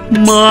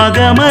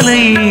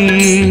மாகமலை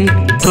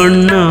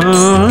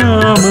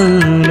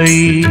அண்ணாமலை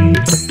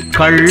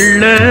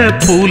கள்ள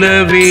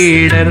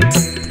புலவேடர்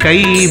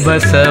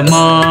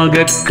கைவசமாக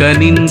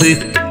கனிந்து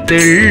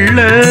தெள்ள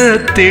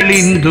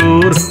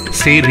தெளிந்தோர்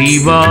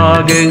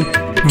செறிவாக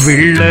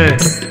விள்ள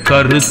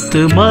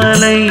கருத்து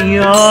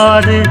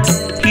மலையாது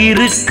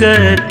இருக்க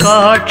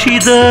காட்சி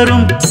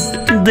தரும்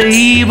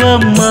தெய்வ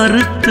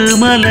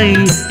மருத்துமலை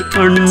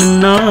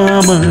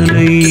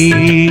அண்ணாமலை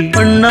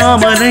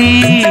அண்ணாமலை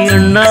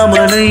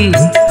அண்ணாமலை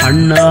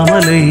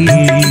அண்ணாமலை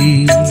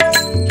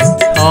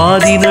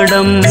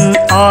ஆதிநடம்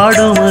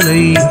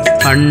ஆடுமலை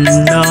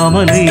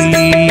அண்ணாமலை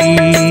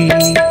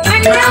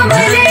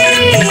அண்ணாமலை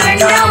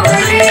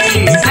அண்ணாமலை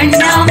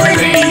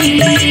அண்ணாமலை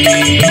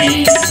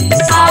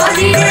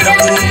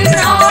ஆதிநடம்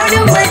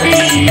ஆடுமலை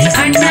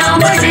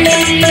அண்ணாமலை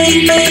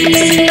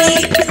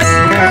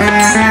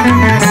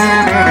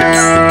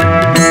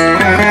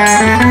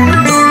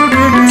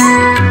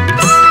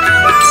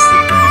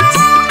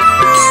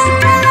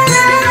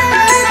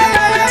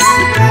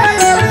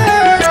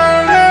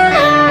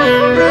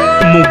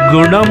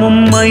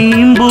முக்குணமும்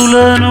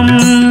ஐம்புலனும்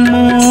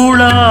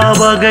மூளா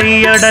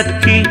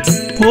வகையடக்கி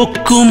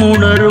ஒக்கும்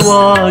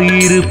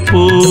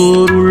உணர்வாயிருப்போர்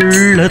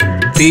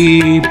உள்ளத்தே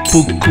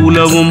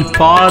புக்குலவும்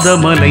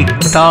பாதமலை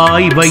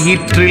தாய்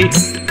வயிற்றில்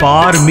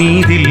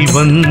பார்மீதில்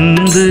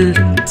வந்து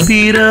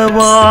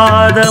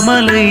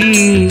பிறவாதமலை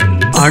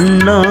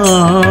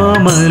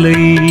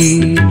அண்ணாமலை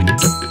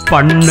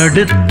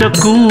பண்ணெடுத்த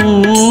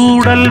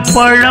கூடல்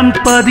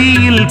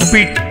பழம்பதியில்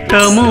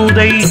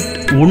பிட்டமுதை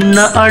உண்ண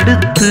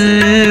அடுத்து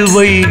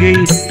வைகை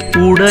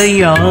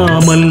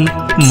உடையாமல்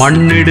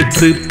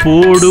மண்ணெடுத்து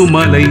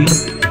போடுமலை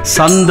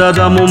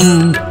சந்ததமும்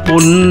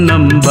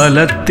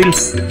பொன்னம்பலத்தில்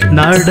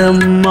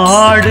நடம்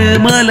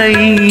ஆடுமலை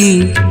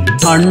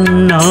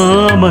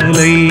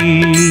அண்ணாமலை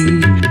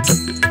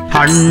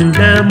அண்ட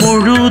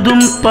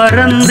முழுதும்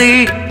பரந்தே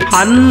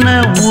அன்ன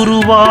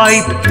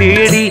உருவாய்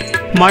தேடி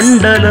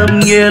மண்டலம்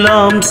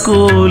எலாம்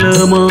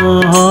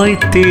கோலமாய்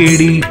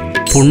தேடி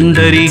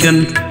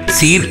புண்டரிகன்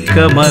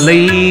சீர்க்கமலை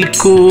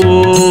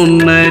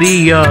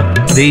கோன்னரியா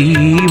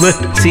தெய்வ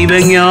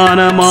சிவஞான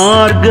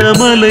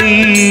மார்க்கமலை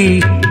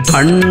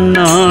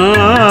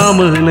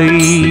அண்ணாமலை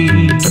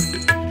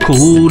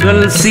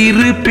கூடல்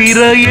சிறு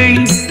பிறையை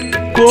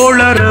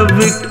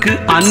கோளரவுக்கு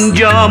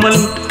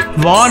அஞ்சாமல்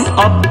வான்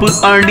அப்பு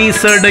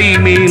அணிசடை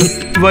மேல்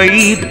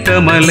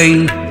வைத்தமலை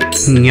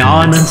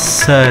ஞான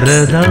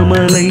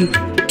சரதமலை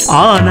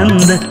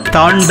ஆனந்த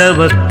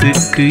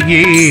தாண்டவத்துக்கு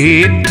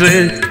ஏற்ற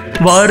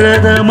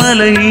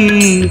வரதமலை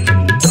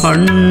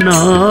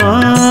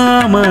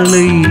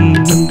அண்ணாமலை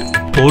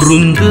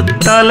பொருந்து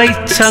தலை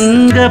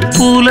சங்க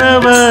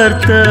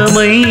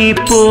புலவர்த்தமை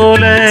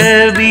போல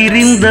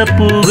விரிந்த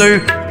புகழ்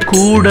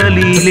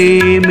கூடலிலே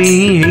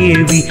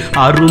மேவி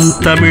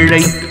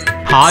அருந்தமிழை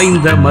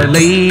ஆய்ந்த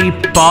மலை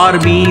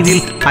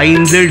பார்மீதில்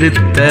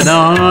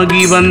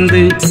ஐந்தெழுத்தனாகி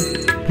வந்து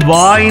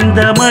வாய்ந்த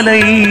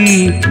மலை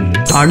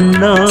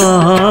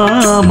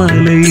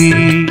அண்ணாமலை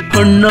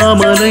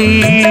அண்ணாமலை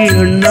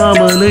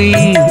அண்ணாமலை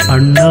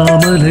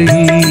அண்ணாமலை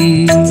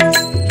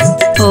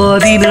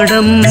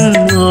ஆதிநடம்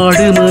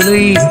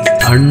ஆடுமலை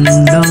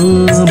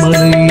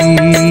அண்ணாமலை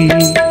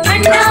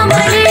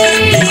அண்ணாமலை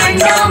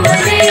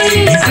அண்ணாமலை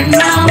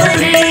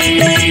அண்ணாமலை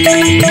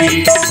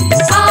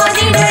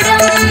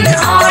ஆதிநடம்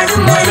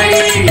ஆடுமலை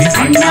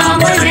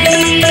அண்ணாமலை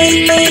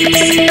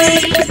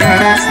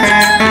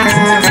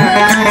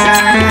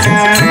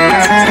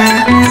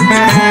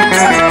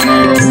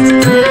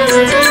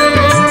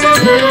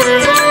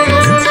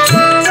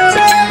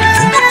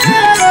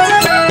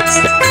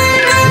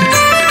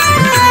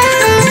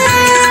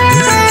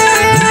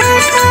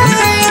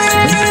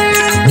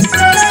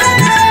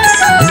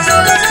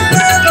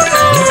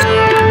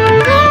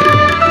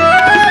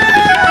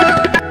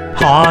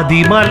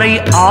ஆதிமலை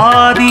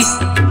ஆதி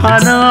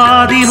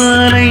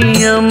அநாதிமலை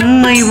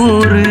அம்மை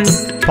ஒரு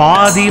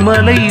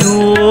பாதிமலை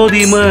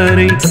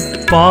ஓதிமறை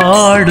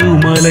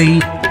பாடுமலை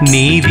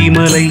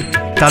நீதிமலை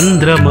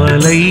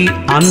தந்திரமலை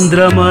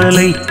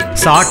அந்திரமலை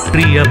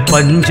சாற்றிய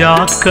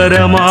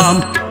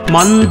பஞ்சாக்கரமாம்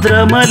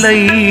மந்திரமலை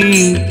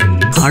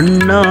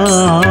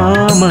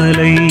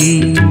அண்ணாமலை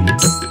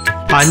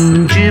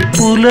அஞ்சு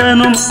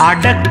புலனும்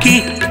அடக்கி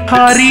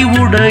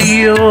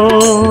அறிவுடையோ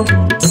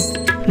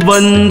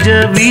வஞ்ச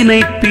வினை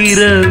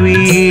பிறவி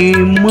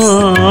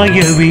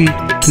மாயவி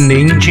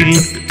நெஞ்சில்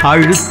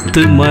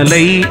அழுத்து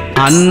மலை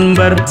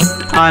அன்பர்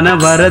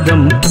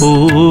அனவரதம்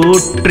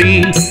போற்றி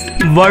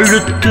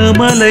வழுத்து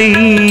மலை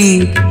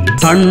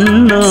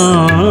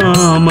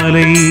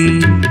அண்ணாமலை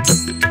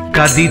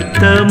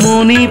கதித்த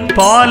முனி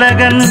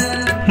பாலகன்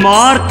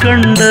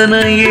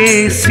மார்க்கண்டனையே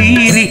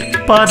சீறி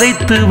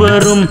பதைத்து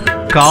வரும்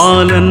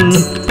காலன்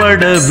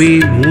படவே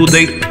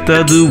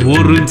உதைத்தது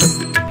ஒரு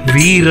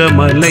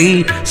வீரமலை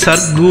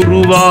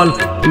சர்க்குருவால்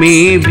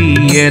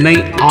மேவியனை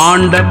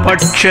ஆண்ட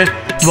பட்ச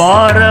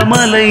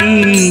வாரமலை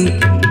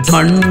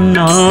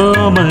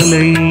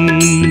அண்ணாமலை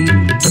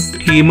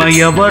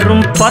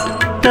இமயவரும்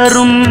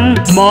பத்தரும்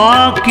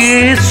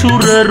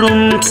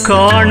மாகேசுரரும்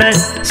காண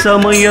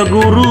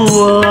சமயகுரு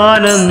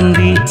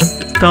ஆனந்தி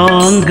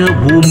தாங்க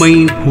உமை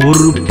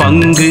ஒரு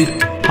பங்கு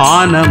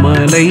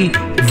ஆனமலை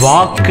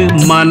வாக்கு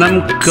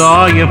மனம்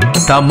காயம்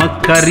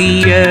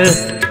தமக்கரிய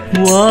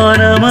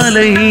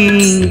வானமலை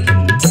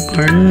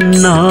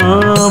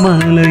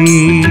அண்ணாமலை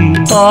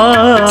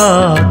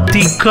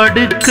ஆத்தி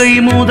கடுக்கை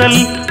முதல்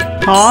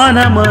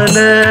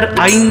ஆனமலர்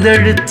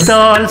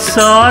ஐந்தெழுத்தால்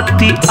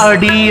சாத்தி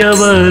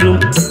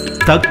அடியவரும்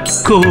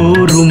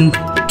தக்கோரும்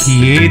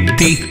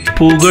ஏத்தி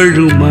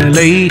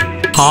புகழுமலை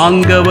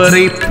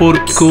ஆங்கவரை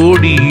பொற்கோடியோடைதி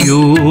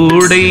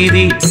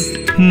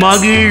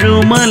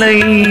மகிழுமலை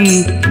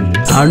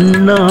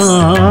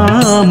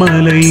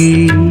அண்ணாமலை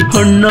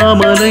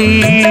அண்ணாமலை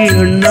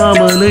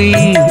அண்ணாமலை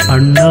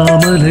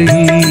அண்ணாமலை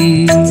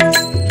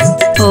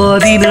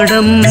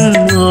ஆதிநடம்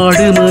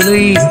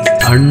ஆடுமலை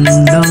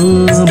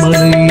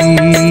அண்ணாமலை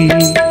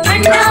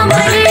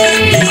அண்ணாமலை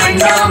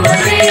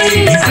அண்ணாமலை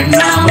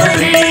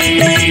அண்ணாமலை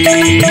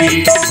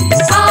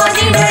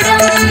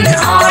ஆதிநடம்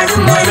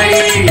ஆடுமலை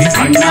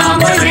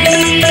அண்ணாமலை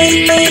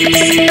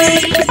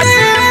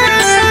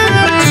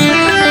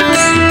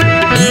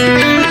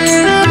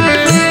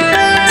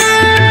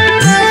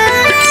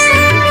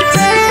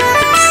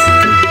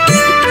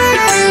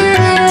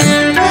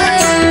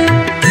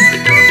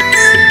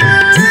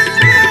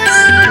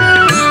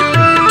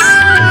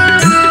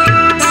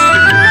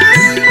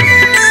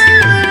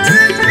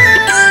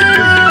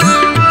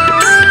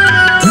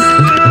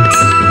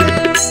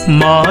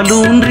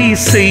மாலூன்றி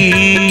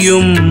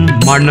செய்யும்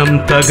மனம்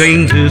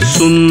தகைந்து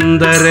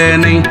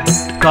சுந்தரனை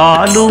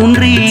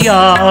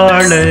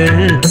காலூன்றியாள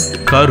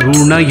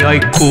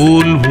கருணையாய்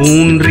கோல்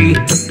ஊன்றி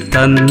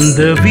தந்த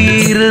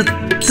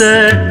வீருத்த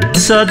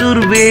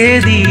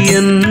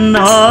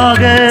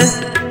சதுர்வேதியனாக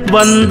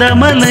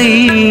வந்தமலை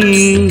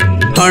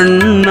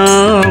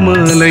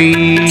அண்ணாமலை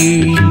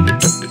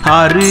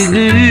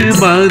அருகு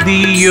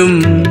மதியும்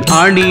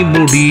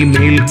அணிமுடி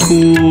மேல்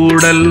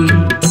கூடல்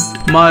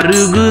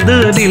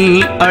மருகுதலில்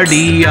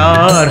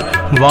அடியார்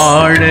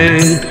வாழ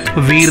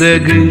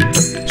விறகு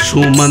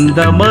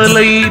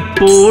சுமந்தமலை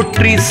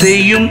போற்றி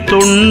செய்யும்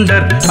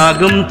தொண்டர்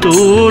அகம்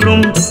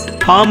தோறும்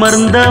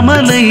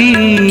அமர்ந்தமலை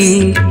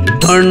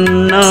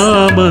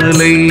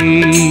அண்ணாமலை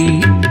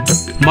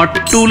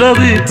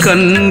மட்டுளவு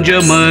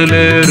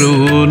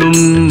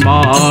கஞ்சமலரோனும்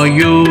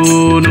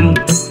மாயோனும்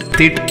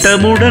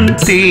திட்டமுடன்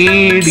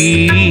தேடி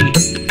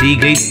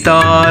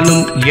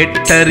திகைத்தாலும்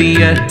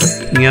எட்டறிய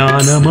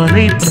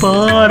ஞானமலை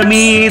பார்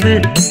மீது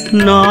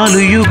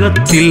நாலு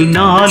யுகத்தில்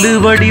நாலு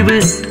வடிவு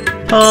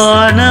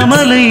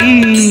ஆனமலை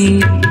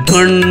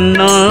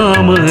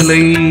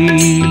அண்ணாமலை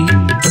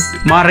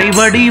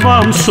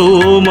மறைவடிவாம்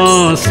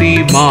சோமாசி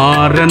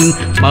மாறன்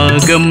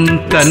மகம்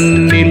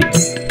தன்னில்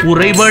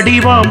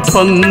உறைவடிவாம்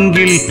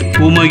பங்கில்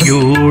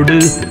உமையோடு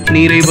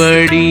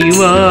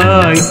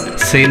நிறைவடிவாய்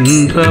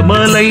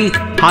சென்றமலை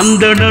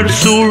அந்தணர்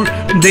சூழ்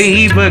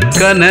தெய்வ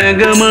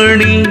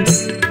கனகமணி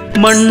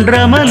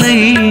மன்றமலை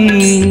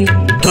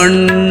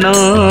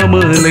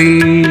அண்ணாமலை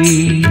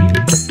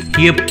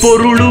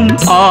எப்பொருளும்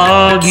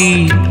ஆகி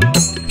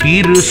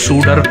இரு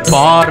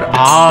சுடற்பார்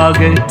ஆக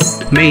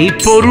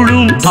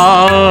மெய்ப்பொருளும்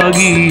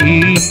ஆகி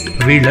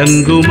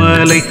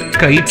விளங்குமலை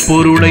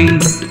கைப்பொருளை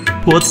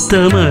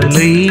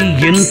ஒத்தமலை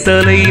என்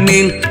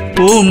தலைமேல்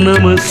ஓம்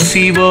நம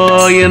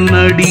சிவாய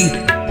நடி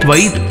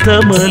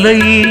வைத்தமலை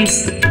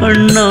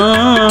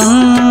அண்ணாமலை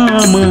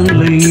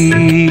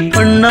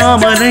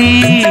அண்ணாமலை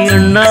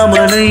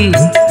அண்ணாமலை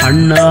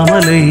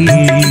அண்ணாமலை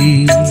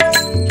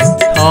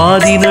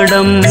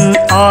ஆதிநடம்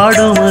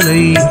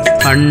ஆடுமலை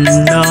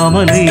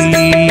அண்ணாமலை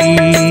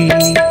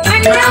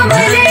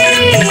அண்ணாமலை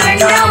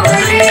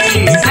அண்ணாமலை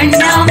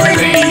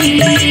அண்ணாமலை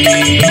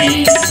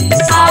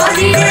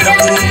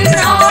ஆதிநடம்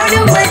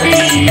ஆடுமலை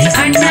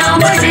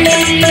அண்ணாமலை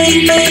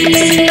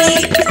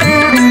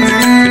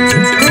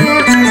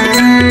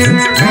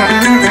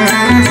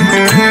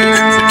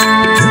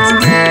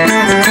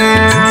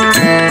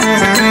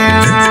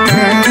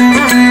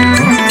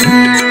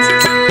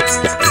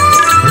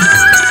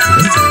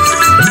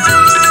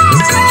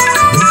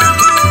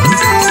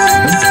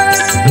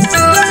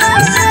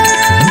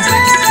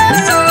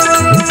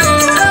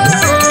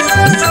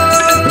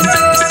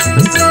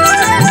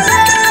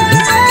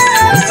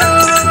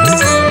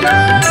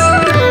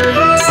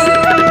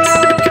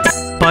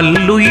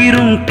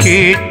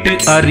கேட்டு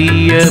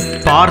அறிய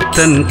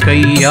பார்த்தன்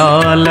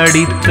கையால்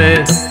அடித்த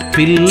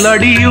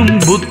பில்லடியும்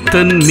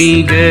புத்தன்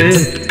மீக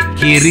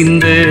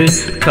எரிந்த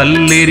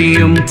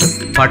கல்லெறியும்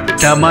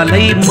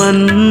பட்டமலை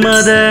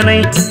மன்மதனை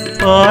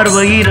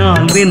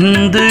பார்வையினால்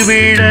வெந்து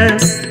விழ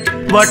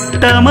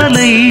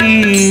வட்டமலை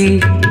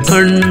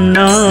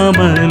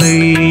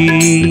அண்ணாமலை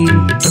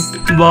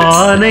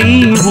வானை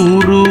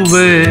உருவ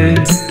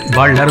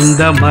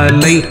வளர்ந்த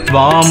மலை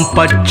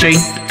வாம்பச்சை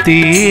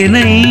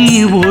தேனை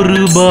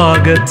ஒரு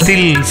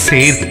பாகத்தில்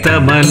சேர்த்த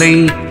மலை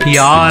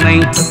யானை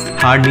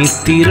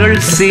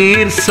அணித்திரள்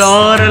சேர்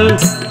சாரல்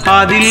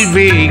அதில்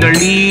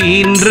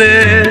வேகளீன்ற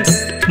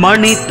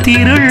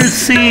மணித்திரள்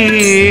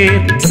சேர்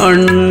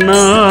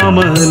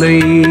அண்ணாமலை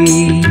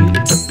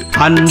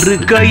அன்று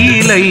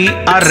கையிலை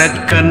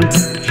அரக்கன்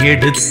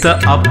எடுத்த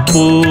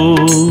அப்போ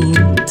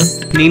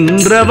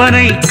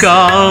நின்றவனை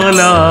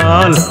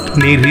காலால்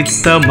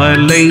நெறித்த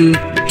மலை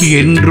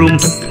என்றும்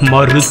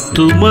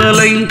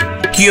மருத்துமலை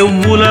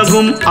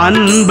எவ்வுலகும்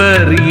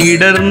அன்பர்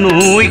இடர்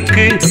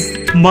நோய்க்கு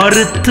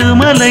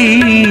மருத்துமலை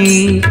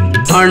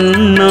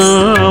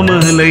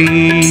அண்ணாமலை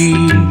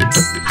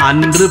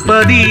அன்று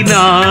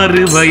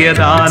 16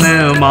 வயதான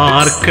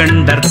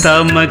மார்க்கண்டர்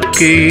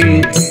தமக்கு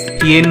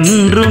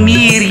என்றும்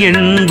ஈர்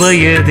என்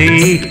வயதே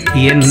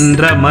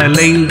என்ற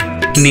மலை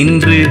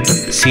நின்று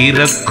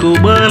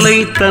சிறக்குமலை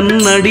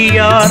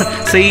தன்னடியார்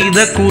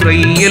செய்த குறை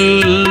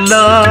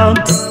எல்லாம்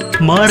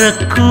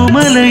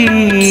மறக்குமலை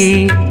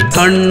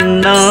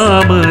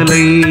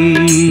அண்ணாமலை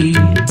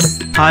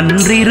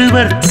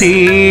அன்றிருவர்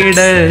தேட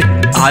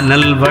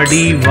அனல்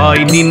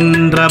வடிவாய்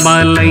நின்ற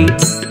மலை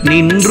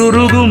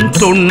நின்றுருகும்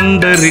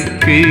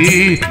தொண்டருக்கு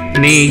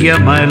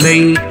நேயமலை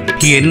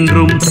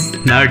என்றும்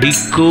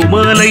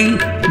நடிக்குமலை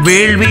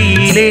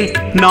வேள்வியிலே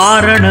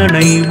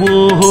நாரணனை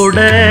ஓட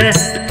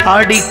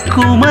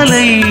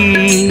அடிக்குமலை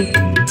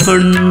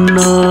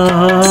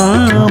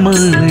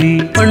அண்ணாமலை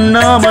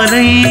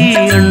அண்ணாமலை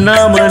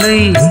அண்ணாமலை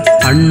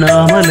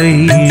அண்ணாமலை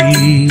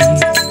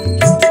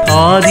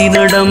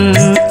ஆதிநடம்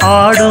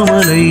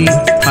ஆடுமலை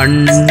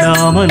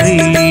அண்ணாமலை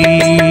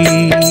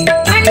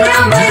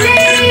அண்ணாமலை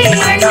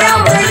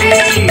அண்ணாமலை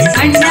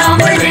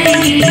அண்ணாமலை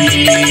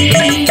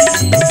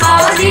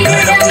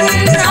ஆதிநடம்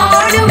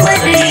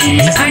ஆடுமலை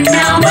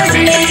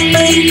அண்ணாமலை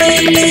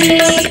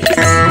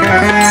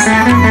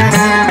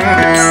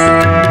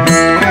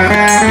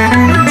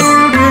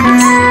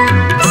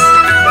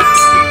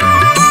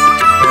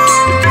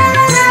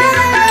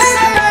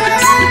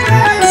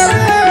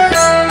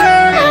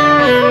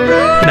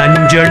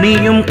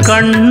நஞ்சணியும்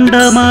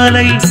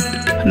கண்டமலை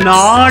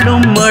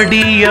நாடும்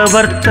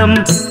அடியவர்த்தம்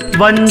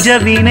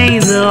வஞ்சவினை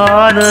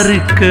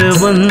தானறுக்க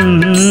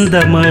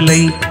வந்த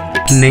மலை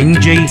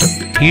நெஞ்சை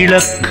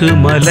இழக்கு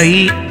மலை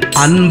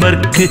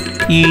அன்பர்க்கு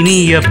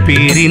இனிய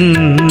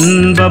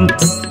பேரின்பம்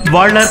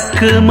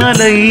வளர்க்கு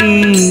மலை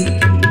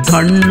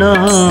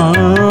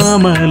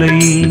அண்ணாமலை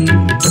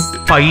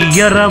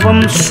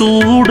பையரவம்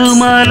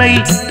சூடுமலை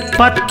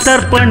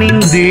பத்தர்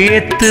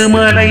பணிந்தேத்து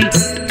மலை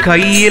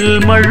கையில்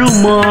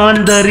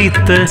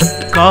மழுமாந்தரித்த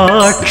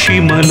காட்சி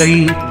மலை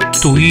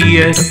துய்ய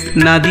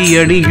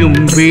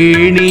நதியணியும்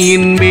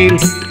வேணியின் மேல்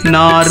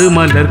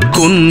நாறுமலர்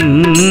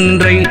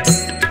கொன்றை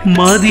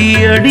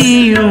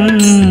மதியடியும்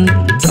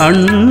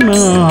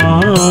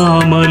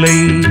அண்ணாமலை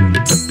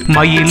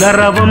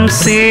மயிலரவம்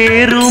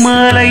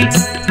சேருமலை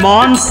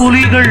மான்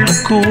புலிகள்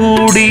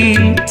கூடி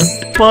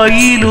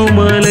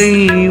பயிலுமலை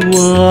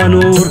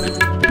வானோர்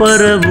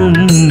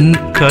பரவும்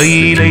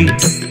கையிலை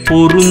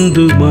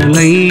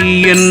பொருந்துமலை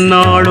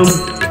என்னாலும்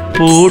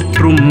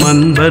போற்றும்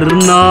அன்பர்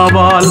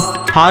நாவால்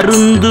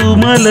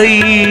அருந்துமலை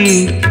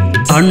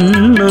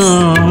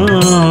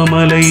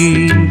அண்ணாமலை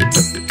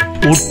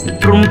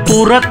உற்றும்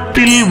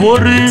புறத்தில்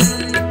ஒரு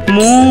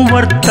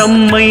மூவர்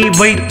தம்மை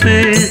வைத்து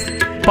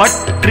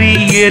பற்றி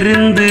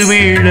எரிந்து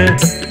வீழ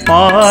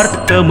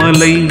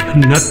பார்த்தமலை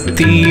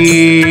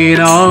நத்தியே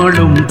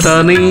நாளும்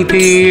தனை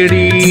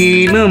தேடி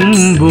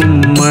நம்பும்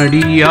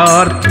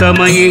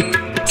அடியார்த்தமையே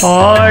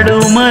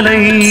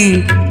ஆடுமலை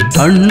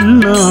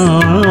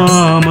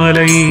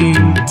அண்ணாமலை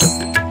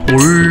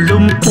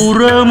உள்ளும்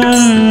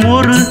புறமும்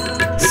ஒரு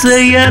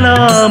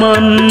செயலாம்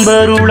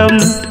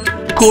அன்பருளம்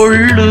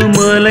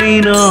கொள்ளுமலை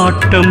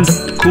நாட்டம்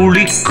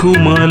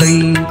குளிக்குமலை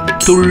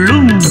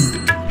துள்ளும்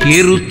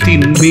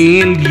எருத்தின்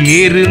மேல்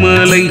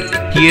ஏறுமலை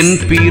என்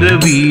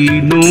பிறவி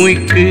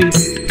நோய்க்கு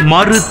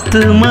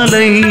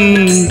மருத்துமலை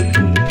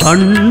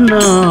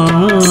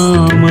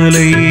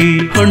அண்ணாமலை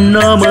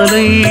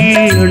அண்ணாமலை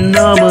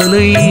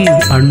அண்ணாமலை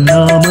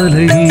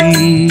அண்ணாமலை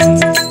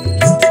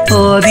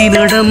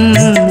ஆதிநடம்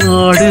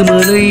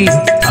ஆடுமலை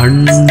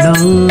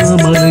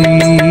அண்ணாமலை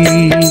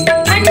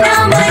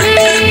அண்ணாமலை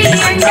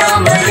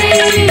அண்ணாமலை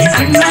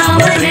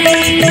அண்ணாமலை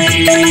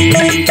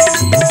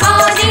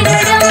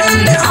ஆதிநடம்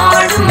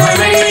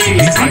ஆடுமலை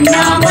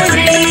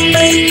அண்ணாமலை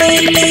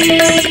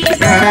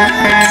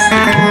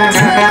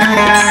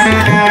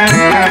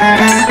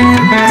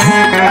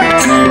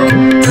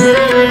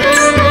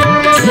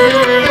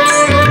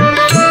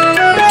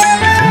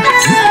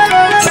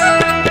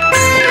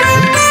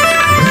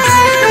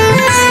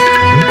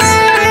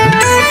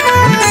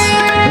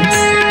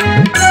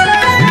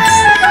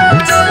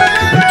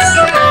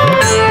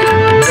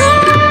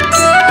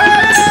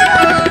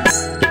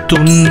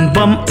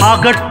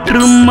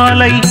அகற்றும்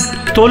மலை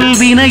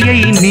தொல்வினையை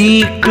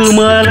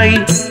நீக்குமலை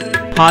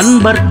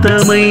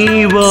அன்பர்த்தமை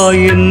வா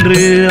என்று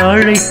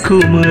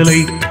அழைக்குமலை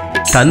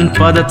தன்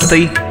பதத்தை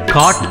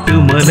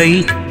காட்டுமலை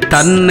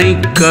தன்னை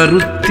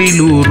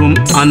கருத்திலூறும்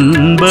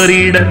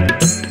அன்பரிடர்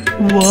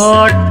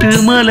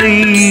வாட்டுமலை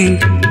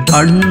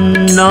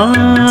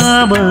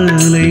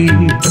அண்ணாமலை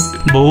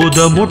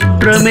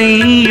போதமுற்றமை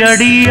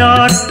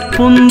அடியார்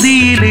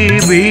புந்தியிலே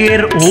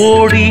வேர்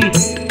ஓடி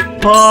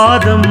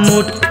பாதம்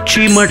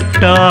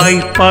உச்சிமட்டாய்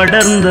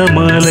படர்ந்த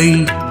மலை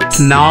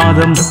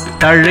நாதம்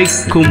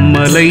தழைக்கும்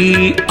மலை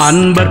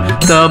அன்பர்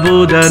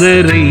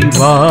தபுதனரை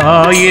வா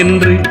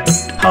என்று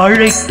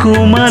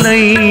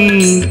அழைக்குமலை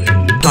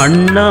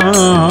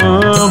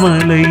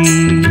அண்ணாமலை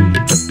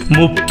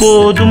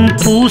முப்போதும்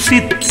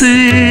பூசித்து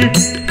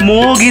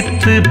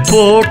மோகித்து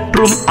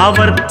போற்றும்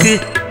அவர்க்கு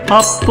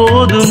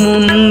அப்போது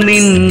முன்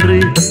நின்று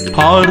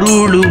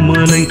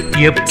அருளுமலை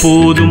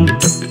எப்போதும்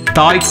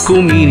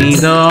தாய்க்கும்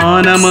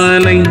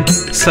இனிதானமலை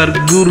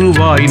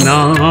சர்க்குருவாய்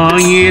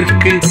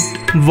நாயேற்கு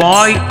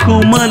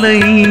வாய்க்குமலை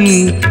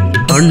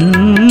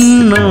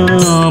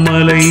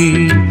அண்ணாமலை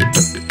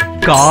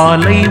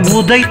காலை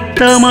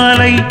உதைத்த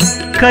மலை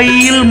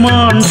கையில்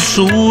மான்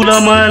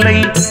சூலமலை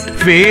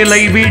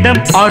வேலை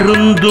விடம்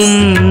அருந்தும்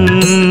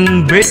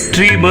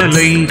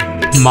வெற்றிமலை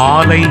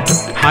மாலை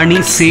அணி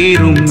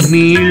சேரும்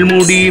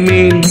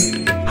நீள்முடிமேல்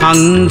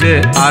அங்க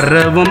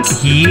அரவம்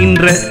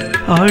ஈன்ற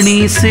அணி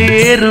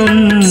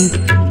சேரும்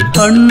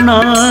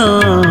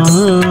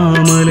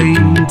அண்ணாமலை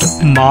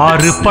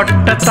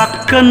மாறுபட்ட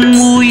தக்கன்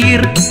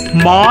உயிர்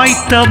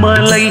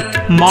மாய்த்தமலை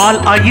மால்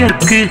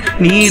அயர்க்கு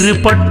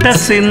நீருபட்ட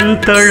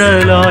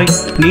செந்தழலாய்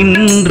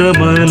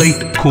நின்றமலை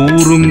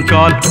கூறும்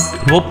கால்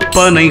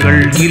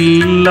ஒப்பனைகள்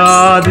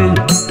இல்லாது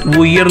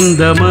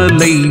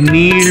உயர்ந்தமலை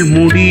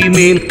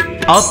நீள்முடிமேல்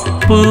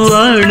அப்பு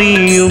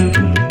அணியும்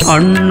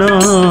அண்ணாமலை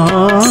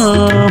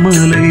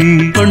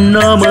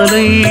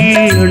அண்ணாமலை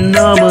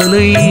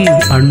அண்ணாமலை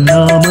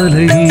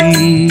அண்ணாமலை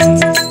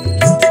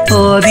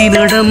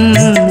ஆதிநடம்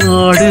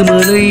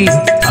ஆடுமலை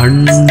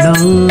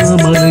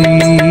அண்ணாமலை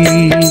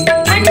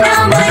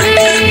அண்ணாமலை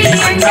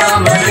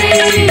அண்ணாமலை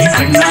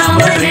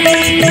அண்ணாமலை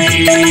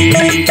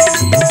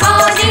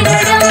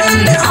ஆதிநடம்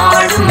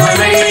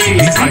ஆடுமலை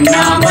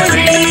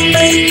அண்ணாமலை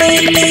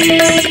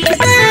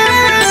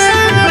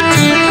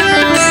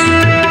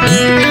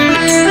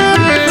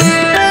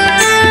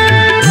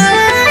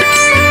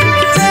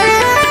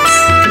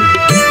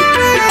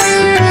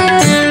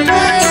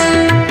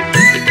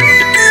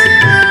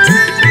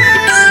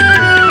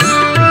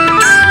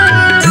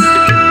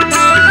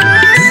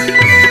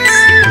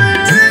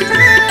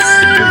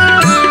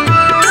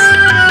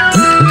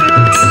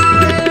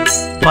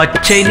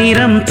பச்சை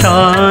நிறம்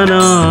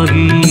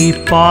தானாகி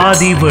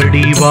பாதி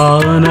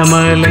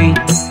வடிவானமலை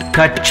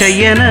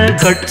கச்சையன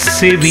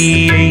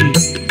கட்செவியை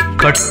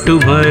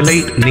கட்டுமலை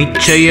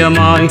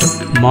நிச்சயமாய்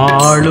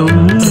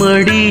மாளும்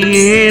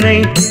மடியேனை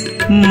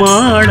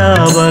மாளா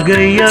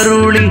வகை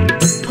அருளி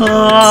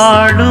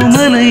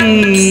ஆடுமலை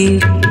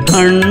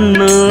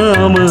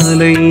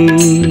அண்ணாமலை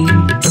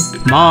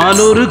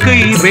மாலொரு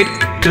கை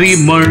வெற்றி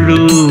மழு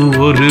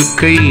ஒரு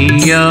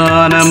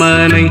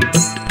கையானமலை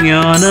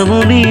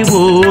ஞானமுனி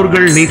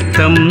ஓர்கள்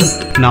நித்தம்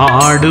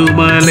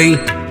நாடுமலை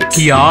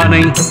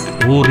யானை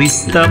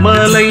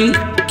உரித்தமலை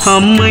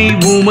அம்மை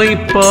உமை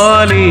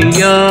பாலே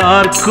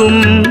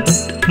யார்க்கும்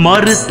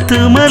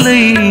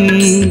மறுத்துமலை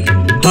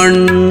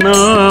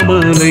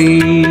அண்ணாமலை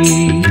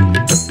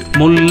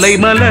முல்லை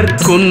மலர்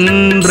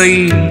கொன்றை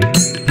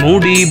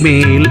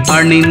முடிமேல்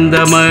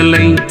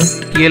அணிந்தமலை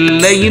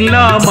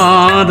எல்லையில்லா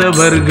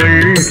மாதவர்கள்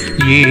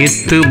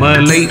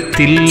ஏத்துமலை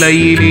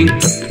தில்லையிலே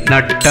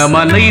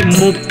நட்டமலை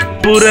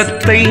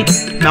முப்புறத்தை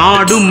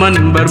நாடும்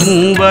அன்பர்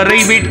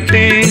மூவரை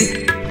விட்டு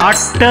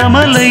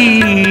அட்டமலை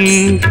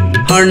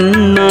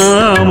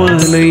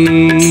அண்ணாமலை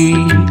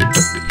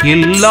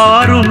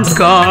எல்லாரும்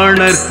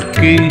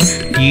காணற்கு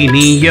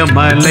இனிய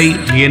மலை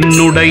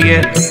என்னுடைய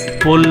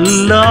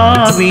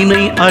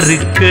பொல்லாவினை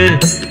அறுக்க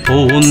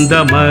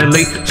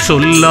போந்தமலை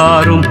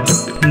சொல்லாரும்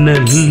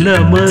நல்ல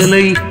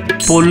மலை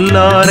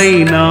பொல்லாரை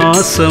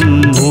நாசம்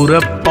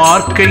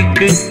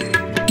உறப்பார்க்கைக்கு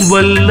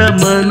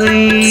வல்லமலை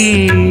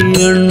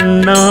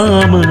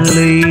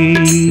அண்ணாமலை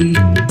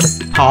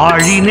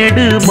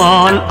ஆழிநெடு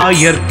மால்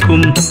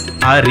அயர்க்கும்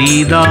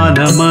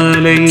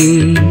அரிதானமலை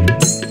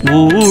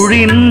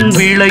ஊழின்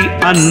விளை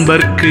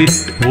அன்பர்க்கு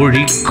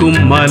ஒழிக்கும்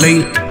மலை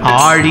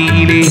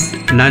ஆழியிலே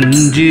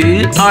நஞ்சு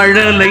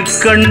அழலை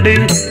கண்டு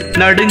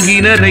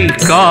நடுங்கினரை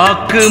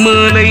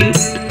காக்குமலை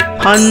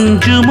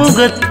அஞ்சு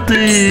முகத்து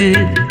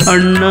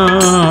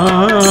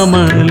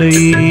அண்ணாமலை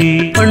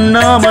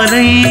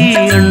அண்ணாமலை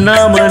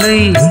அண்ணாமலை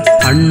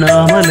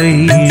அண்ணாமலை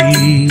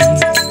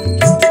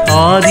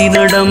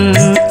ஆதிநடம்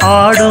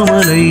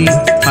ஆடுமலை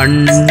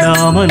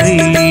அண்ணாமலை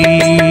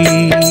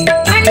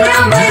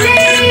அண்ணாமலை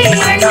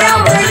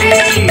அண்ணாமலை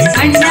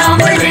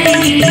அண்ணாமலை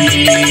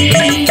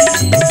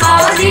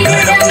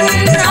ஆதிநடம்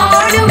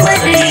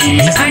ஆடுமலை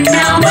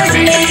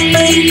அண்ணாமலை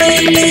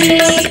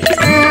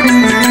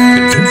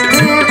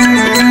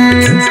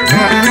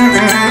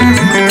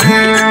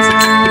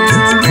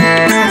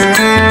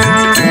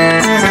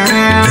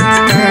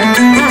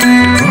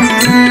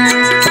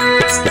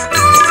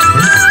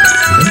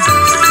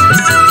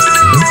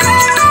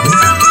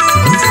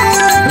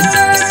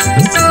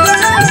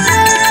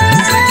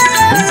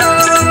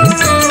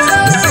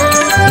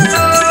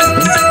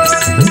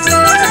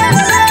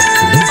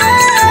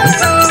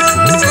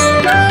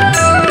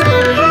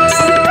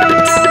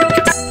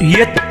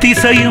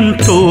எத்திசையும்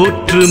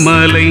தோற்று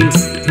மலை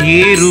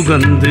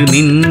ஏறுகந்து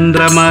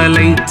நின்ற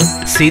மலை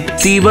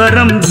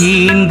சித்திவரம்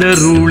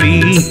ஈந்தருளி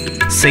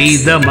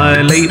செய்த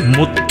மலை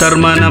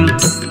முத்தர்மனம்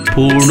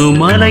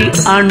பூணுமலை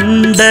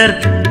அண்டர்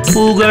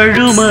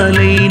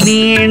புகழுமலை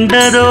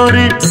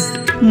நீண்டதொரு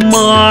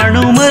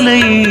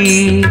மாணுமலை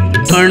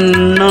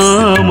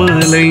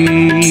அண்ணாமலை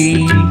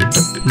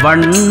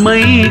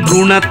வன்மை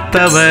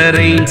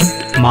குணத்தவரை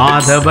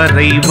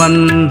மாதவரை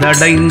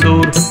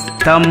வந்தடைந்தோர்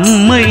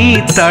தம்மை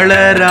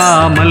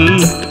தளராமல்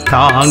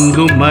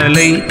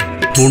தாங்குமலை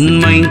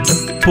உண்மை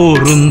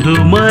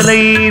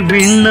பொருந்துமலை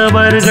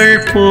விண்ணவர்கள்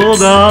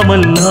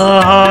போகாமல்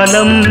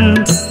ஆலம்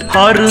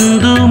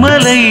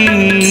அருந்துமலை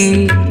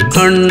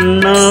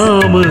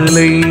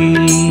அண்ணாமலை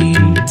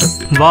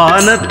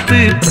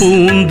வானத்து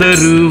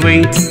பூந்தருவை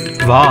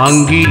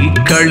வாங்கி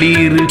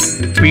களிறு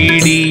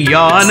பீடி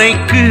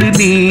யானைக்கு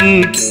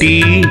நீட்டி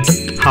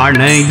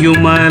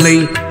அணையுமலை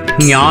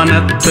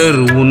ஞானத்தர்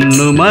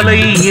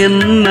உண்ணுமலை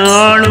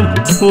என்னாலும்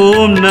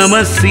ஓம் நம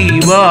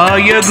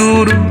சிவாய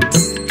குரு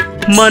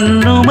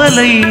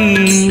மன்னுமலை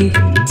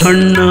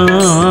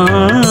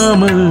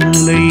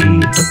அண்ணாமலை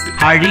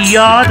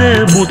அழியாத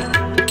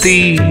முத்தி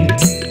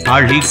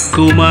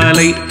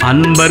அழிக்குமலை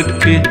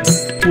அன்பர்க்கு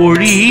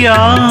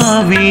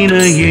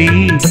ஒழியாவினையை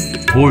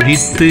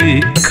ஒழித்து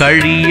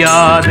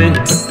கழியாத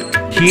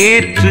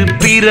ஏற்று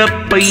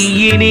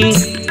பிறப்பையினி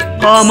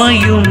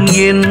அமையும்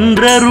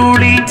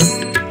என்றருளி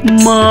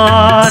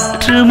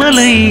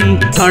மாற்றுமலை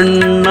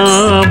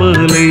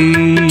அண்ணாமலை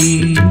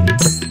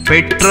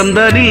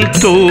பெற்றந்தனில்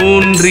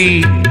தோன்றி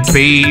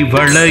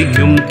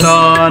பெய்வளையும்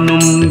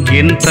தானும்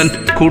என் தன்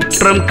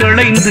குற்றம்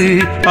களைந்து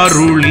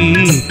அருளி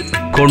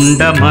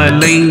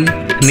கொண்டமலை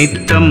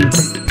நித்தம்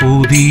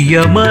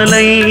புதிய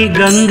மலை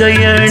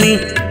கங்கையணி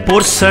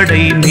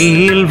பொற்சடை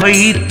மேல்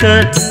வைத்த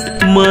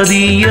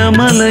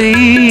மதியமலை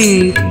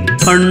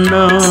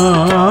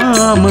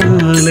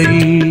அண்ணாமலை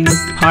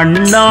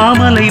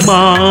அண்ணாமலை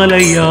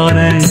மாலையான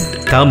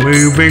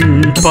தமிழ்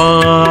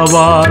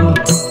வெண்பாவால்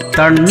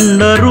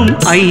தன்னரும்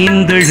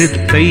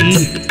ஐந்தெழுத்தை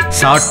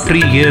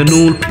சாற்றிய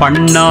நூல்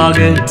பண்ணாக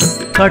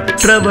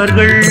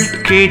கற்றவர்கள்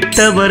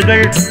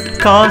கேட்டவர்கள்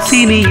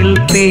காசினியில்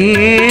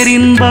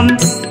பேரின்பம்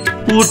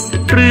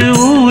உற்று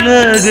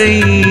உலகை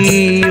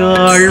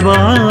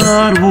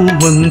ஆழ்வார்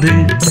வந்து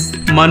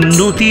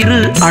மன்னு திரு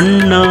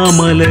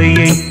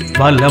அண்ணாமலையை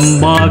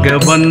வலமாக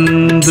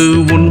வந்து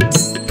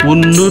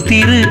உன்னு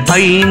திரு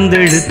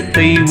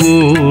ஐந்தெழுத்தை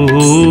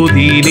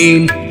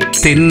ஓதினேன்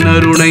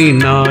தென்னருணை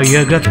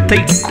நாயகத்தை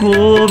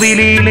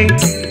கோவிலிலே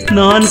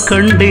நான்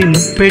கண்டேன்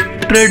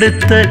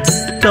பெற்றெடுத்த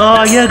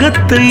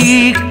தாயகத்தை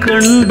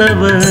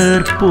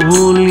கண்டவர்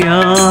போல்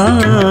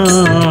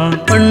யார்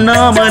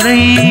அண்ணாமலை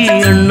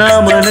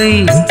அண்ணாமலை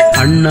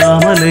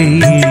அண்ணாமலை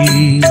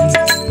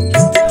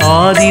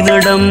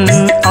ஆதிநடம்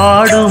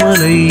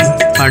ஆடுமலை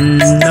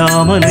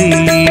அண்ணாமலை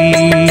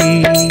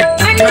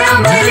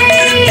அண்ணாமலை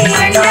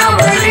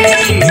அண்ணாமலை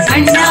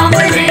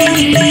அண்ணாமலை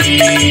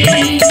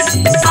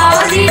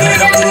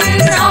ஆதிநடம்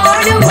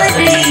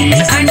ஆடுமலை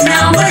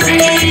அண்ணாமலை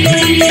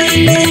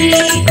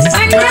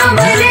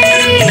அண்ணாமலை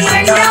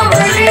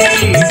அண்ணாமலை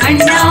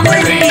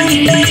அண்ணாமலை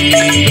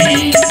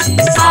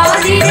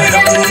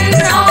ஆதிநடம்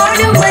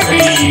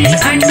ஆடுமலை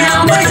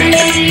அண்ணாமலை